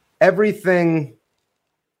 Everything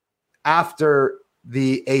after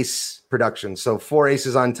the ace production. So 4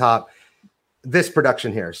 aces on top. This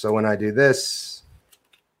production here. So when I do this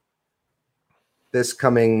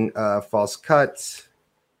coming false cut,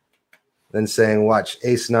 then saying, watch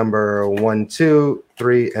ace number 1, 2,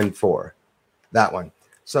 3, and 4. That one.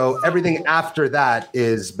 So everything after that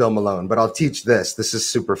is Bill Malone, but I'll teach this. This is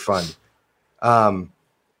super fun.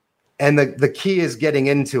 And the key is getting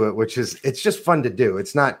into it, which is, it's just fun to do.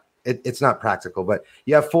 It's not practical, but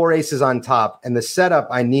you have 4 aces on top, and the setup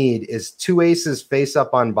I need is 2 aces face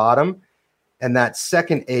up on bottom, and that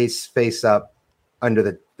second ace face up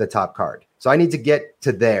under the top card. So I need to get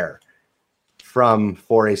to there from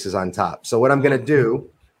 4 aces on top. So what I'm going to do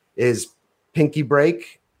is pinky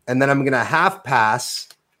break, and then I'm going to half pass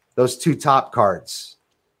those 2 top cards.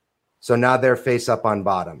 So now they're face up on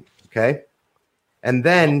bottom. Okay. And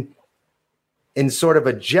then in sort of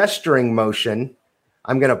a gesturing motion,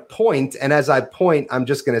 I'm going to point. And as I point, I'm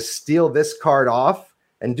just going to steal this card off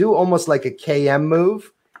and do almost like a KM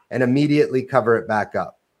move and immediately cover it back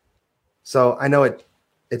up. So I know it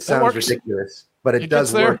sounds ridiculous, but it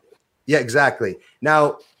does work. Yeah, exactly.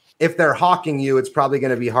 Now, if they're hawking you, it's probably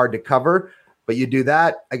going to be hard to cover, but you do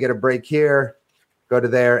that. I get a break here, go to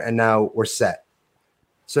there, and now we're set.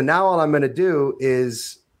 So now all I'm going to do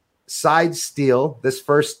is side steal this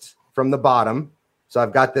first from the bottom. So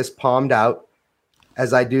I've got this palmed out.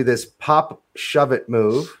 As I do this pop shove it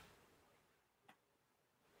move,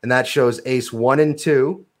 and that shows ace 1 and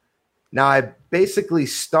 2. Now I basically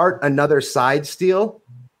start another side steal,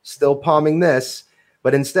 still palming this,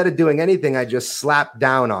 but instead of doing anything, I just slap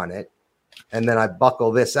down on it, and then I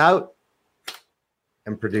buckle this out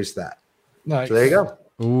and produce that. Nice. So there you go.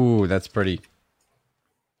 Ooh, that's pretty.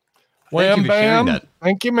 Wham, bam.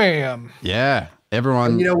 Thank you, ma'am. Yeah,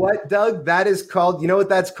 everyone. And you know what, Doug? That is called, you know what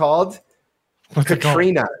that's called? What's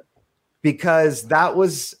Katrina. Because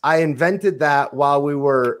I invented that while we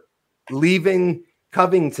were leaving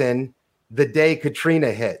Covington the day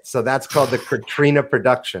Katrina hit. So that's called the Katrina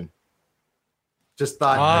production. Just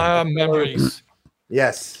thought. Memories.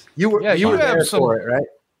 Yes. You were you there have for it, right?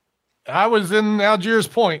 I was in Algiers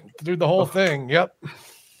Point through the whole thing. Yep.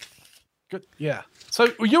 Good. Yeah. So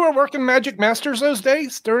you were working Magic Masters those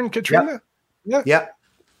days during Katrina? Yep. Yeah.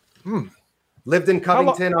 Yep. Lived in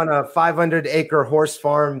Covington on a 500-acre horse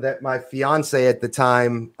farm that my fiance at the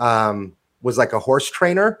time was like a horse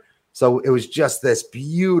trainer. So it was just this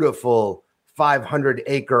beautiful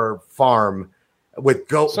 500-acre farm with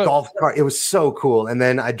golf cart. It was so cool. And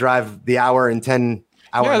then I drive the hour and 10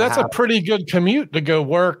 hours. Yeah, that's a pretty good commute to go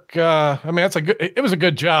work. I mean, it was a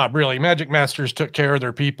good job, really. Magic Masters took care of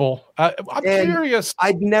their people. I'm curious.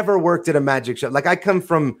 I'd never worked at a magic shop. Like I come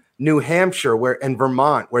from New Hampshire and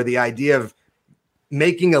Vermont, where the idea of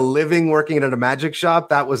making a living working at a magic shop,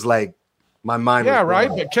 that was like my mind. Yeah, right.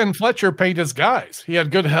 But Ken Fletcher paid his guys. He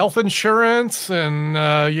had good health insurance,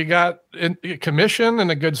 and you got a commission and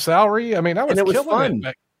a good salary. I mean, that was it was fun.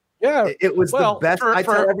 Yeah, it was the best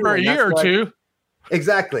for a year or two.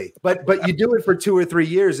 Exactly, but you do it for 2 or 3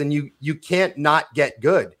 years, and you can't not get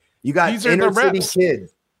good. You got inner city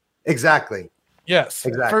kids. Exactly. Yes.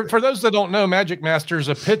 Exactly. For those that don't know, Magic Master's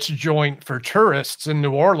a pitch joint for tourists in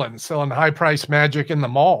New Orleans selling high-priced magic in the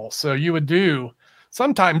mall. So you would do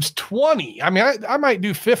sometimes 20. I mean, I might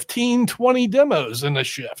do 15, 20 demos in a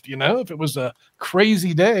shift, if it was a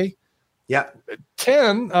crazy day. Yeah.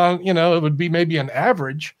 10, it would be maybe an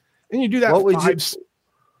average. And you do that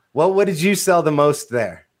what did you sell the most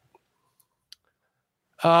there?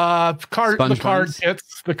 The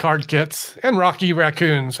card kits, and Rocky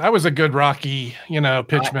raccoons. I was a good Rocky,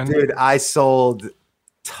 pitchman. Dude, I sold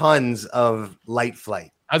tons of Light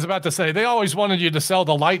Flight. I was about to say, they always wanted you to sell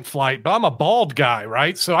the Light Flight, but I'm a bald guy,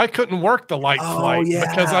 right? So I couldn't work the Light Flight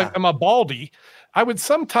because I'm a baldy. I would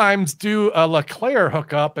sometimes do a LeClaire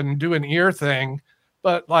hookup and do an ear thing,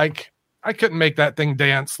 but I couldn't make that thing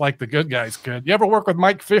dance like the good guys could. You ever work with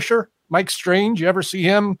Mike Fisher? Mike Strange? You ever see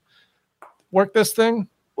him work this thing?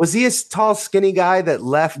 Was he a tall, skinny guy that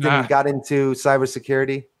left and got into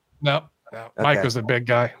cybersecurity? No. Okay. Mike was a big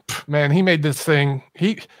guy. Man, he made this thing.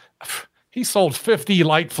 He sold 50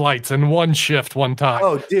 Light Flights in one shift one time.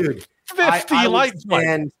 Oh, dude. 50 Light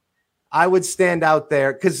Flights. I would stand out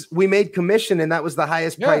there because we made commission and that was the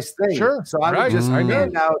highest price thing. Sure. So I would just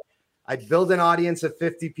stand out. I'd build an audience of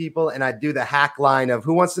 50 people and I'd do the hack line of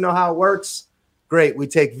who wants to know how it works? Great. We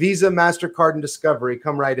take Visa, MasterCard, and Discovery.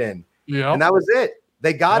 Come right in. Yeah. And that was it.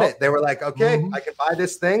 They got it. They were like, okay, I can buy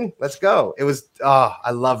this thing. Let's go. It was, I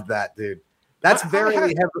loved that, dude. That's very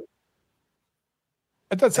heavy.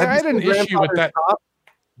 I had an issue with that. Top,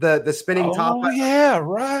 the spinning top. Oh, yeah,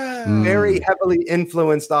 right. Very heavily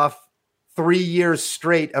influenced off 3 years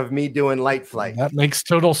straight of me doing Light Flight. That makes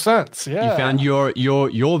total sense. Yeah. You found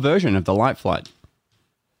your version of the Light Flight.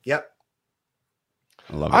 Yep.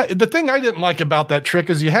 I love it. The thing I didn't like about that trick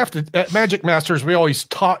is you have to, at Magic Masters, we always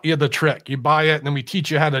taught you the trick. You buy it and then we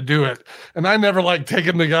teach you how to do it. And I never liked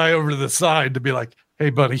taking the guy over to the side to be like, hey,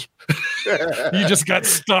 buddy, you just got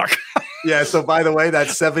stuck. Yeah. So by the way, that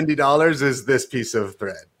 $70 is this piece of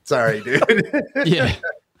thread. Sorry, dude. Yeah.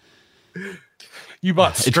 You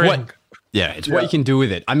bought string. It's what you can do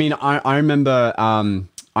with it. I mean, I remember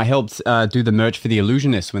I helped do the merch for the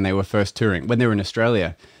Illusionists when they were first touring, when they were in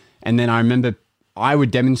Australia. And then I remember I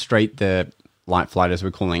would demonstrate the Light Flight, as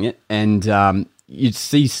we're calling it, and you'd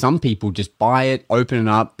see some people just buy it, open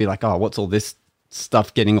it up, be like, oh, what's all this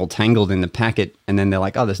stuff getting all tangled in the packet? And then they're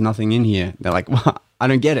like, oh, there's nothing in here. They're like, well, I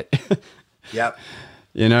don't get it. Yep.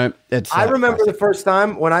 It's. I remember the first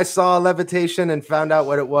time when I saw levitation and found out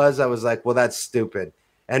what it was, I was like, well, that's stupid.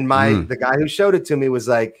 And the guy who showed it to me was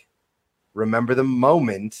like, remember the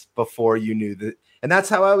moment before you knew that. And that's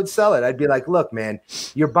how I would sell it. I'd be like, look, man,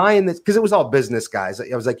 you're buying this because it was all business guys.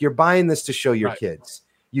 I was like, you're buying this to show your kids.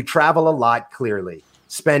 You travel a lot, clearly.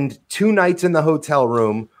 Spend 2 nights in the hotel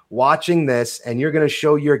room watching this, and you're going to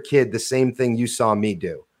show your kid the same thing you saw me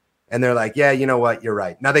do. And they're like, yeah, you know what? You're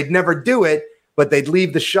right. Now, they'd never do it, but they'd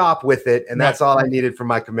leave the shop with it, and that's all I needed for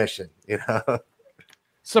my commission.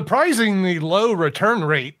 surprisingly low return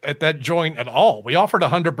rate at that joint at all. We offered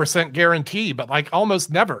 100% guarantee, but like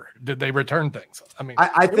almost never did they return things. I mean,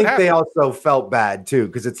 I think they also felt bad too,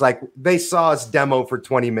 because it's like they saw us demo for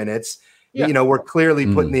 20 minutes. Yeah. You know, we're clearly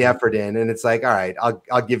putting the effort in, and it's like, all right,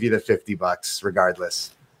 I'll give you the $50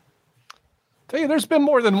 regardless. Tell you, there's been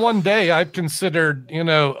more than one day I've considered, you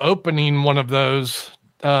know, opening one of those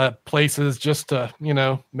places just to, you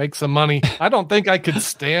know, make some money. I don't think I could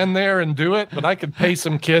stand there and do it, but I could pay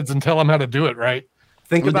some kids and tell them how to do it right.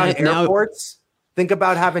 Think about airports. Think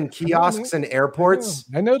about having kiosks in airports.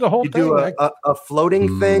 I know the whole thing. You do a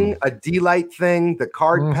floating thing, a D-Light thing, the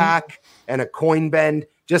card pack, and a coin bend.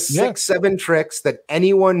 Just 6-7 tricks that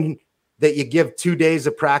anyone that you give 2 days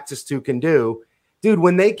of practice to can do. Dude,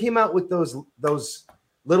 when they came out with those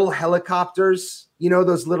little helicopters, you know,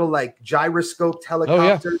 those little like gyroscoped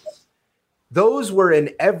helicopters, those were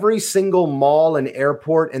in every single mall and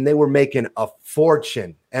airport, and they were making a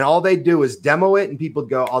fortune. And all they do is demo it, and people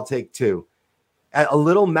go, I'll take 2. At a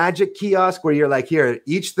little magic kiosk where you're like, here,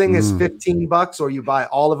 each thing is $15, or you buy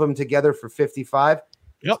all of them together for $55.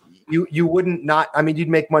 Yep. You wouldn't not. I mean, you'd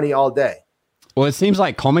make money all day. Well, it seems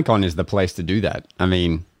like Comic-Con is the place to do that. I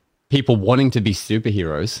mean, people wanting to be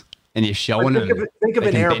superheroes, and you're showing them. Think of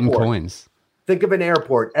an airport. Coins. Think of an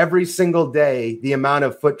airport. Every single day, the amount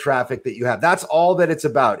of foot traffic that you have. That's all that it's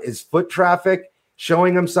about is foot traffic,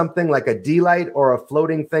 showing them something like a D-Light or a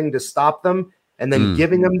floating thing to stop them, and then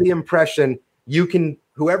giving them the impression you can,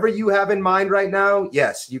 whoever you have in mind right now,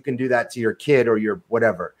 yes, you can do that to your kid or your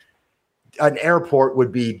whatever. An airport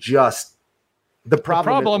would be just the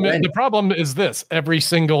problem. The problem is this: every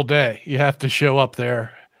single day you have to show up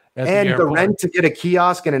there. And the rent to get a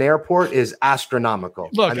kiosk in an airport is astronomical.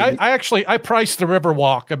 Look, I priced the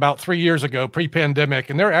Riverwalk about 3 years ago, pre-pandemic,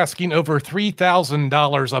 and they're asking over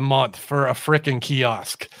 $3,000 a month for a frickin'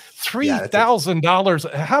 kiosk.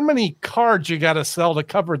 $3,000. How many cards you got to sell to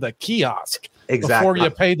cover the kiosk before you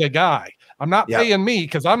pay the guy? I'm not paying me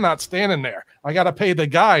because I'm not standing there. I got to pay the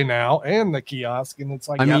guy now and the kiosk, and it's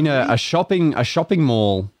like I mean, a shopping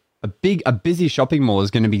mall, a busy shopping mall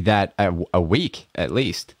is going to be that a week at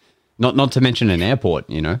least. Not to mention an airport,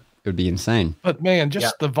 you know, it would be insane. But man,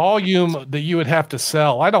 just the volume that you would have to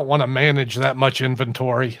sell. I don't want to manage that much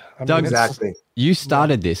inventory. Doug, exactly. You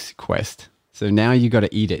started this quest, so now you got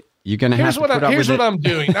to eat it. You're going to have to put up with it. Here's what I'm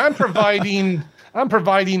doing. I'm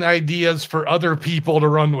providing ideas for other people to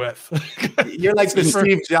run with. You're like the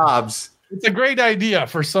Steve Jobs. It's a great idea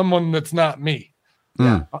for someone that's not me.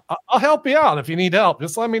 Yeah, I'll help you out if you need help.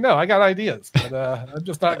 Just let me know. I got ideas, but I'm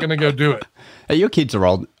just not going to go do it. Hey, your kids are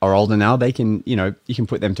older now. They can, you know, you can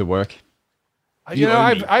put them to work. It's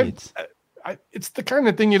the kind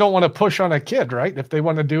of thing you don't want to push on a kid, right? If they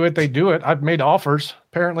want to do it, they do it. I've made offers.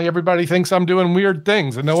 Apparently, everybody thinks I'm doing weird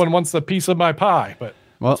things, and no one wants a piece of my pie. But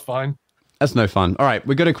that's fine. That's no fun. All right,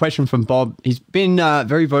 we got a question from Bob. He's been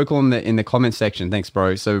very vocal in the comment section. Thanks,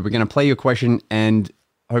 bro. So we're going to play your question, and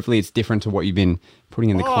hopefully it's different to what you've been putting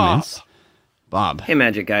in the comments. Bob. Hey,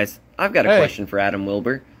 Magic guys. I've got a question for Adam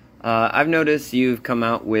Wilber. I've noticed you've come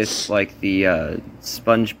out with like the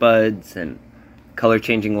sponge buds and color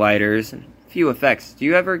changing lighters and a few effects. Do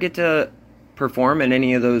you ever get to perform in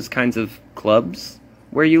any of those kinds of clubs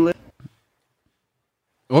where you live?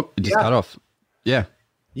 Oh, it just cut off. Yeah.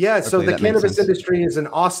 Yeah, so the cannabis industry is an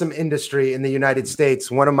awesome industry in the United States.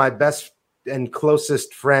 One of my best and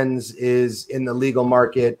closest friends is in the legal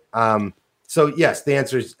market. So yes, the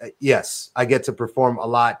answer is yes. I get to perform a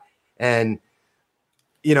lot, and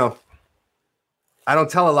you know, I don't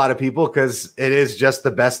tell a lot of people because it is just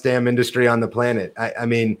the best damn industry on the planet. I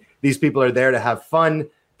mean, these people are there to have fun.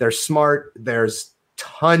 They're smart. There's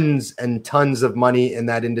tons and tons of money in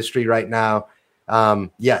that industry right now.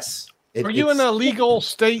 Yes. Are you in a legal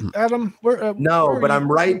state, Adam? No, but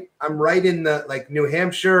I'm right in the like New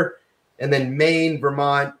Hampshire. And then Maine,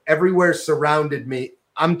 Vermont, everywhere surrounded me.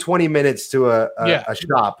 I'm 20 minutes to a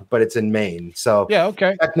shop, but it's in Maine. So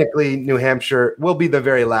technically New Hampshire will be the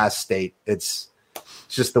very last state. It's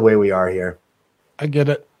just the way we are here. I get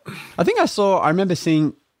it. I think I remember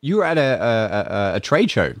seeing you were at a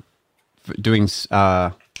trade show doing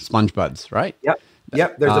sponge buds, right?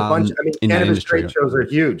 Yep. There's a bunch. I mean, cannabis trade shows are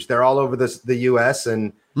huge. They're all over the US,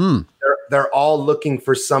 and they're all looking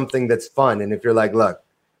for something that's fun. And if you're like, look,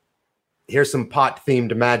 here's some pot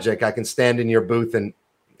themed magic, I can stand in your booth, and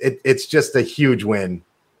it's just a huge win.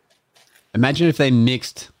 Imagine if they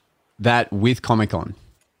mixed that with Comic-Con.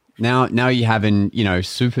 Now you're having, you know,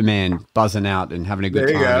 Superman buzzing out and having a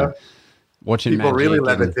good time. Watching people really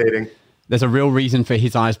levitating. There's a real reason for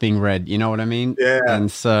his eyes being red. You know what I mean? Yeah. And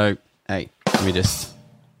so, hey, let me just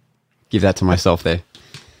give that to myself there.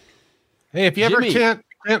 Hey, if you ever can't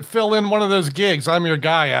can't fill in one of those gigs, I'm your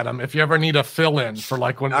guy, Adam. If you ever need a fill in for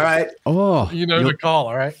like when, all right, you know the call.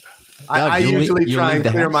 All right. I usually try and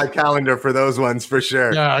clear my calendar for those ones for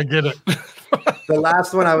sure. Yeah, I get it. The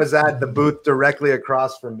last one I was at, the booth directly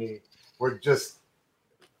across from me,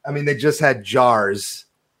 they just had jars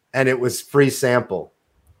and it was free sample.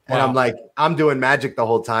 And I'm like, I'm doing magic the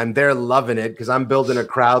whole time. They're loving it because I'm building a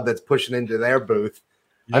crowd that's pushing into their booth.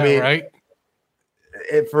 Yeah, right.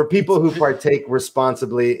 For people who partake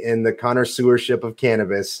responsibly in the connoisseurship of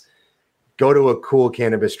cannabis, go to a cool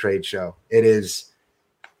cannabis trade show. It is.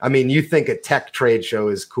 You think a tech trade show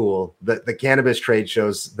is cool. The cannabis trade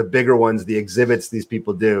shows, the bigger ones, the exhibits these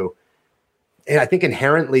people do. And I think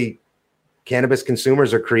inherently cannabis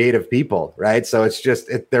consumers are creative people, right? So it's just,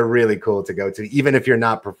 they're really cool to go to, even if you're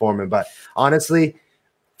not performing. But honestly,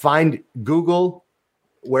 Google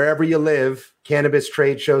wherever you live, cannabis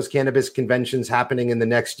trade shows, cannabis conventions happening in the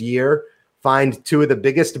next year. Find 2 of the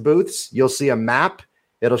biggest booths. You'll see a map.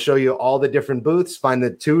 It'll show you all the different booths. Find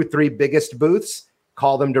the 2 or 3 biggest booths.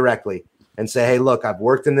 Call them directly and say, hey, look, I've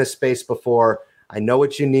worked in this space before. I know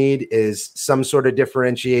what you need is some sort of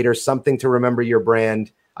differentiator, something to remember your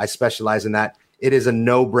brand. I specialize in that. It is a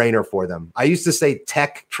no-brainer for them. I used to say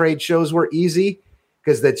tech trade shows were easy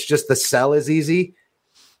because that's just the sell is easy.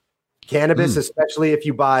 Cannabis, especially if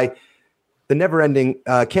you buy the never-ending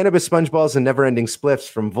cannabis sponge balls and never-ending spliffs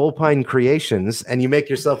from Volpine Creations, and you make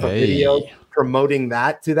yourself a video promoting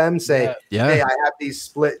that to them, say, hey, I have these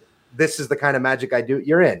split. This is the kind of magic I do.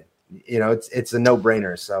 You're in. It's a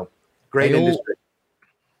no-brainer. So great industry.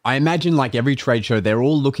 I imagine like every trade show, they're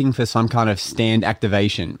all looking for some kind of stand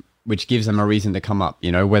activation, which gives them a reason to come up.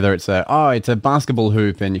 Whether it's a basketball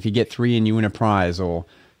hoop, and if you get 3 and you win a prize, or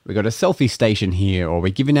we got a selfie station here, or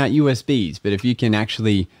we're giving out USBs. But if you can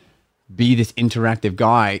actually be this interactive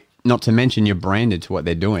guy, not to mention you're branded to what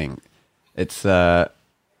they're doing, it's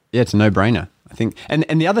it's a no-brainer, I think.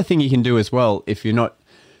 And the other thing you can do as well, if you're not,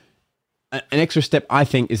 an extra step, I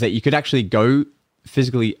think, is that you could actually go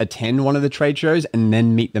physically attend one of the trade shows and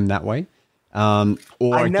then meet them that way.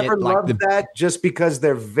 Or I never loved that just because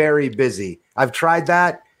they're very busy. I've tried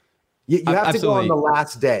that. You have to go on the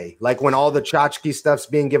last day, like when all the tchotchke stuff's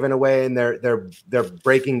being given away and they're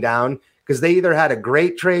breaking down, because they either had a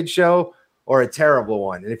great trade show or a terrible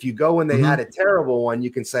one. And if you go when they had a terrible one,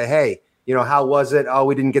 you can say, hey, how was it? Oh,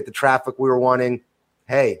 we didn't get the traffic we were wanting.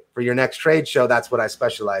 Hey, for your next trade show, that's what I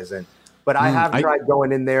specialize in. But I have tried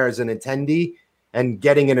going in there as an attendee and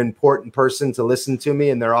getting an important person to listen to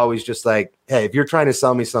me. And they're always just like, hey, if you're trying to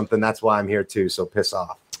sell me something, that's why I'm here too. So piss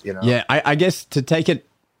off, Yeah, I guess to take it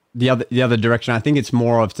the other direction, I think it's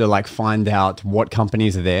more of to like find out what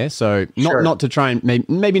companies are there. So not to try and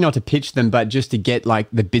maybe not to pitch them, but just to get like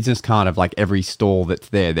the business card of like every stall that's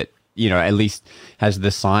there that, at least has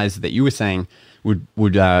the size that you were saying would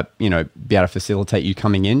be able to facilitate you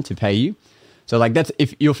coming in to pay you. So like that's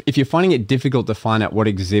if you're finding it difficult to find out what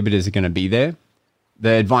exhibitors are going to be there,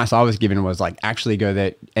 the advice I was given was like actually go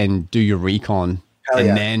there and do your recon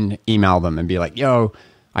then email them and be like, yo,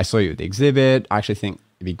 I saw you at the exhibit. I actually think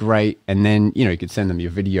it'd be great. And then, you could send them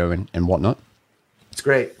your video and whatnot. It's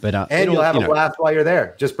great. But and you'll have a blast while you're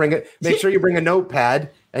there. Just make sure you bring a notepad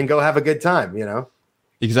and go have a good time,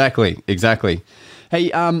 Exactly.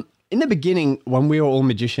 Hey, in the beginning, when we were all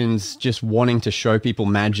magicians just wanting to show people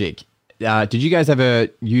magic, did you guys ever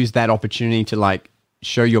use that opportunity to like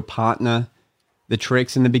show your partner the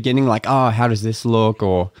tricks in the beginning? Like, oh, how does this look?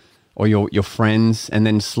 Or your friends, and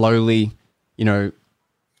then slowly, you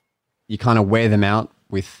kind of wear them out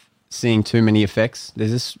with seeing too many effects.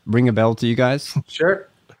 Does this ring a bell to you guys? Sure.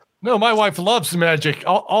 No, my wife loves magic,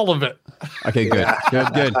 all of it. Okay, good.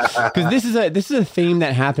 Because this is a theme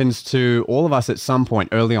that happens to all of us at some point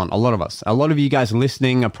early on. A lot of us. A lot of you guys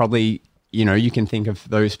listening are probably, you can think of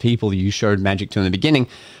those people you showed magic to in the beginning.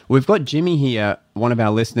 We've got Jimmy here, one of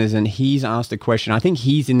our listeners, and he's asked a question. I think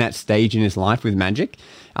he's in that stage in his life with magic.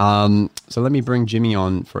 So let me bring Jimmy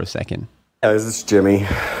on for a second. Guys, this is Jimmy.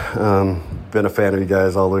 Been a fan of you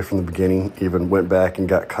guys all the way from the beginning. Even went back and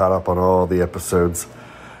got caught up on all the episodes.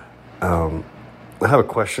 I have a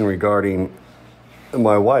question regarding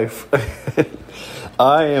my wife.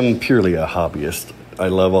 I am purely a hobbyist. I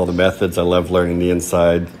love all the methods. I love learning the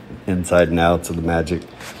inside and outs of the magic.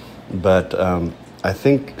 But I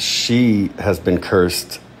think she has been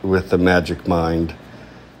cursed with the magic mind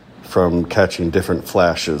from catching different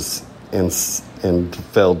flashes and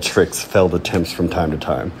failed tricks, failed attempts from time to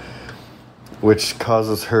time, which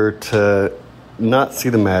causes her to not see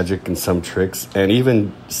the magic in some tricks and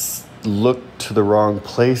even look to the wrong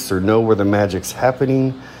place or know where the magic's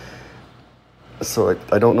happening. So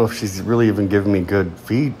I don't know if she's really even giving me good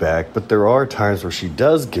feedback, but there are times where she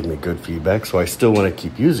does give me good feedback, so I still want to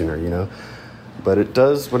keep using her, you know? But it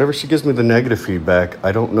does, whenever she gives me the negative feedback,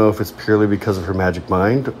 I don't know if it's purely because of her magic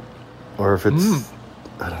mind or if it's,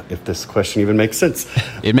 I don't know if this question even makes sense.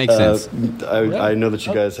 It makes sense. I know that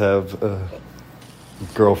you guys have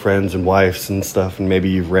girlfriends and wives and stuff, and maybe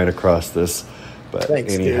you've ran across this, but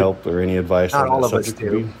Thanks, any dude. help or any advice Not on all that of us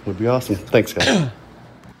subject would be awesome. Thanks, guys.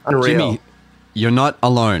 Unreal. Jimmy, you're not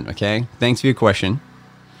alone, okay? Thanks for your question.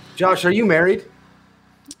 Josh, are you married?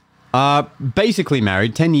 Basically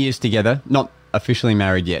married, 10 years together. Not officially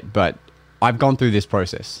married yet, but I've gone through this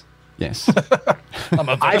process. Yes.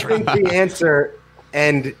 I think the answer,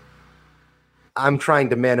 and I'm trying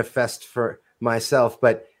to manifest for myself,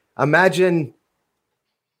 but imagine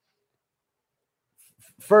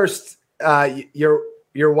first,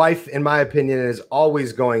 your wife, in my opinion, is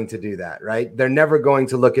always going to do that, right? They're never going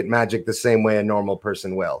to look at magic the same way a normal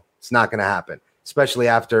person will. It's not going to happen, especially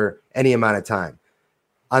after any amount of time,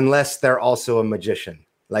 unless they're also a magician.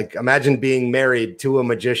 Like, imagine being married to a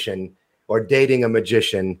magician or dating a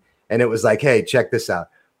magician, and it was like, hey, check this out.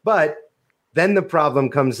 But then the problem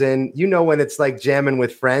comes in, when it's like jamming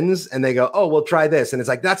with friends and they go, oh, we'll try this. And it's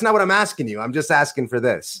like, that's not what I'm asking you. I'm just asking for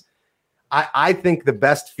this. I think the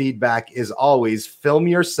best feedback is always film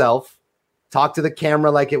yourself, talk to the camera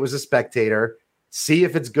like it was a spectator, see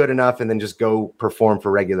if it's good enough, and then just go perform for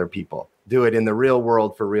regular people. Do it in the real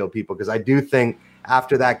world for real people. Because I do think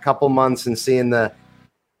after that couple months and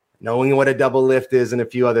knowing what a double lift is and a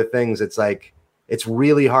few other things, it's like, it's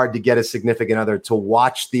really hard to get a significant other to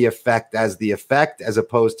watch the effect as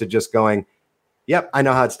opposed to just going, yep, I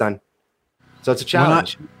know how it's done. So it's a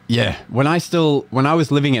challenge. When I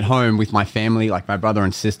was living at home with my family, like my brother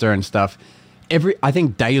and sister and stuff, I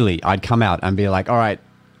think daily I'd come out and be like, all right,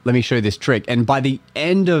 let me show you this trick. And by the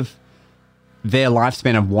end of their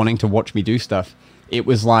lifespan of wanting to watch me do stuff, it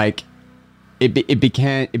was like, it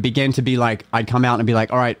began to be like, I'd come out and be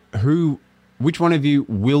like, all right, which one of you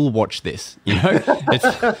will watch this?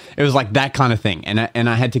 It was like that kind of thing. And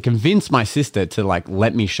I had to convince my sister to like,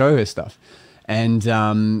 let me show her stuff.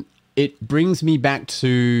 And, it brings me back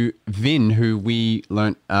to Vin, who we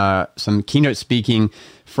learned some keynote speaking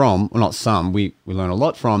from. Well, not some. We learned a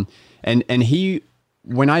lot from. And he,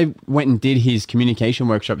 when I went and did his communication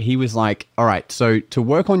workshop, he was like, all right, so to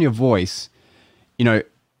work on your voice,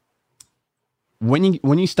 when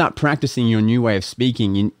you start practicing your new way of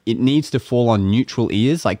speaking, it needs to fall on neutral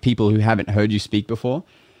ears, like people who haven't heard you speak before.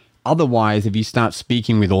 Otherwise, if you start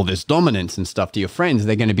speaking with all this dominance and stuff to your friends,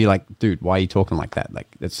 they're going to be like, dude, why are you talking like that? Like,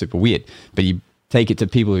 that's super weird. But you take it to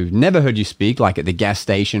people who've never heard you speak, like at the gas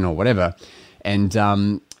station or whatever, and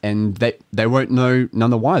they won't know none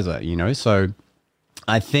the wiser, So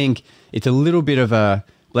I think it's a little bit of a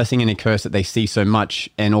blessing and a curse that they see so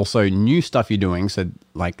much, and also new stuff you're doing. So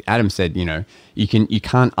like Adam said, you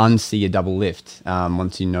can't unsee a double lift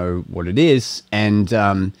once you know what it is.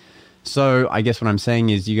 And so I guess what I'm saying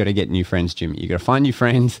is you got to get new friends, Jimmy. You got to find new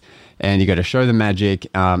friends and you got to show them magic.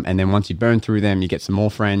 And then once you burn through them, you get some more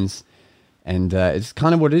friends. And it's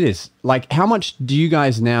kind of what it is. Like, how much do you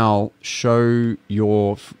guys now show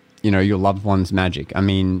your loved ones magic? I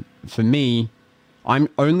mean, for me, I'm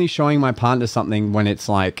only showing my partner something when it's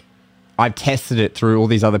like, I've tested it through all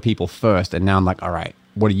these other people first. And now I'm like, all right,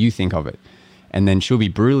 what do you think of it? And then she'll be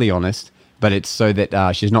brutally honest, but it's so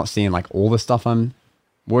that she's not seeing like all the stuff I'm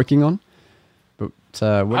working on. But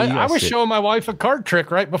I was showing my wife a card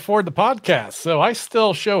trick right before the podcast, so I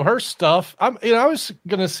still show her stuff. I was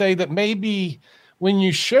gonna say that maybe when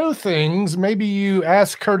you show things, maybe you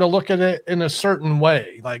ask her to look at it in a certain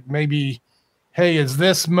way, like maybe, hey, is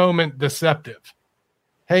this moment deceptive?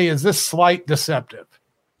 Hey, is this slight deceptive?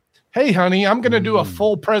 Hey, honey, I'm going to do a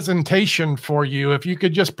full presentation for you. If you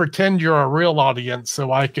could just pretend you're a real audience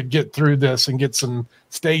so I could get through this and get some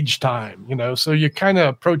stage time, so you kind of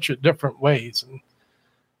approach it different ways.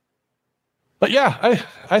 But yeah,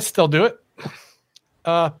 I still do it.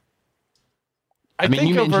 I mean,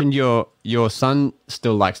 you mentioned your son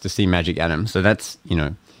still likes to see magic, Adam. So that's,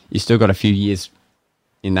 you still got a few years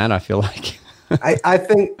in that, I feel like. I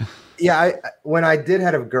think... Yeah, when I did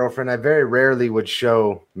have a girlfriend, I very rarely would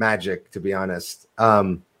show magic, to be honest.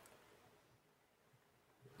 For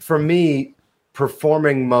me,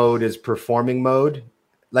 performing mode is performing mode.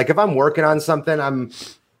 Like if I'm working on something, I'm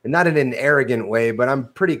not in an arrogant way, but I'm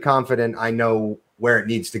pretty confident I know where it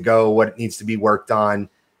needs to go, what it needs to be worked on.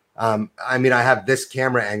 I mean, I have this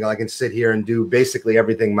camera angle. I can sit here and do basically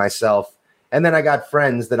everything myself. And then I got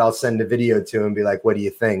friends that I'll send a video to and be like, what do you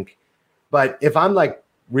think? But if I'm like,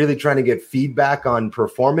 really trying to get feedback on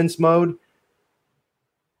performance mode,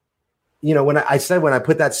 you know, when I said when I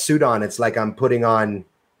put that suit on, it's like I'm putting on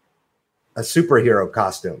a superhero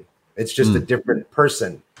costume. It's just a different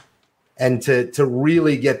person. And to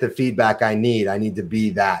really get the feedback I need to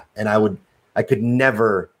be that. And I could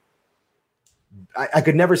never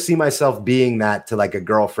see myself being that to like a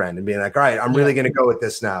girlfriend and being like, all right, I'm really going to go with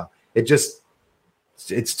this now.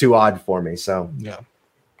 It's too odd for me. So, yeah.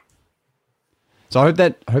 So I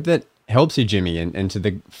hope that helps you, Jimmy, and to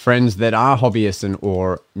the friends that are hobbyists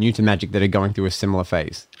or new to magic that are going through a similar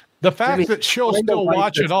phase. The fact that she'll still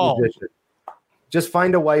watch it all. Just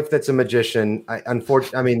find a wife that's a magician.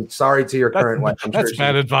 Sorry to your current wife. That's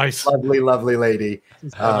bad advice. Lovely, lovely lady.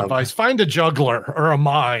 Bad advice. Find a juggler or a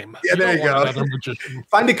mime. Yeah, there you go.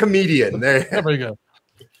 Find a comedian. There we go.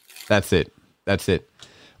 That's it.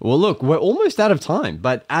 Well, look, we're almost out of time,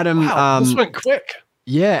 but Adam, this went quick.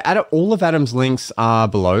 Yeah, all of Adam's links are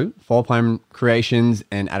below, Fall Plan Creations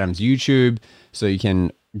and Adam's YouTube, so you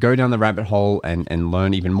can go down the rabbit hole and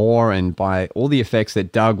learn even more and buy all the effects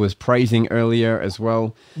that Doug was praising earlier as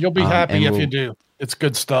well. You'll be happy if you do. It's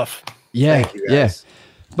good stuff. Yeah,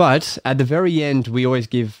 But at the very end, we always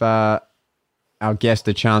give our guest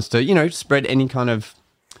a chance to, you know, spread any kind of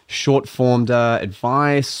short-formed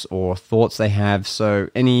advice or thoughts they have. So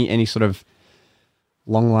any sort of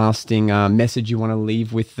long-lasting message you want to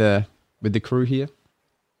leave with the crew here?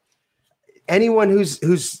 Anyone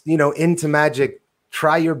who's you know into magic,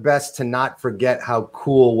 try your best to not forget how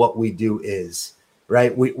cool what we do is,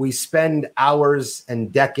 right? We spend hours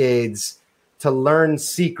and decades to learn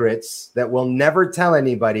secrets that we'll never tell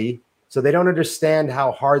anybody, so they don't understand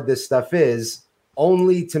how hard this stuff is,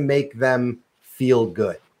 only to make them feel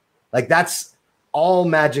good. Like that's all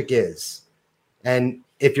magic is. And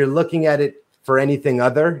if you're looking at it for anything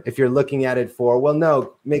other, if you're looking at it for, well, no,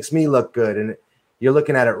 it makes me look good, and you're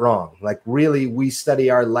looking at it wrong. Like really, we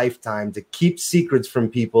study our lifetime to keep secrets from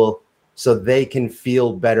people so they can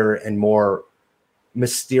feel better and more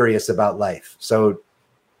mysterious about life. So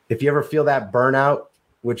if you ever feel that burnout,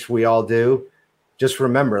 which we all do, just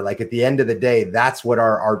remember, like at the end of the day, that's what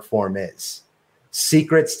our art form is.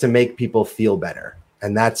 Secrets to make people feel better.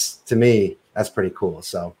 And that's, to me, that's pretty cool.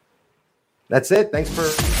 So that's it. Thanks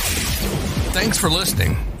for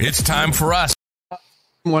listening. It's time for us.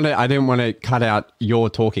 I didn't want to cut out your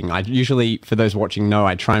talking. I usually, for those watching, know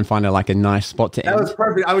I try and find a nice spot to end. That was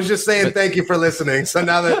perfect. I was just saying thank you for listening. So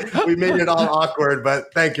now that we made it all awkward,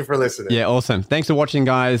 but thank you for listening. Yeah, awesome. Thanks for watching,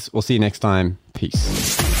 guys. We'll see you next time. Peace.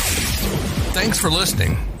 Thanks for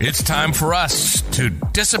listening. It's time for us to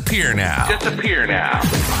disappear now.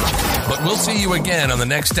 But we'll see you again on the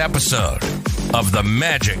next episode of The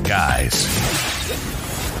Magic Guys.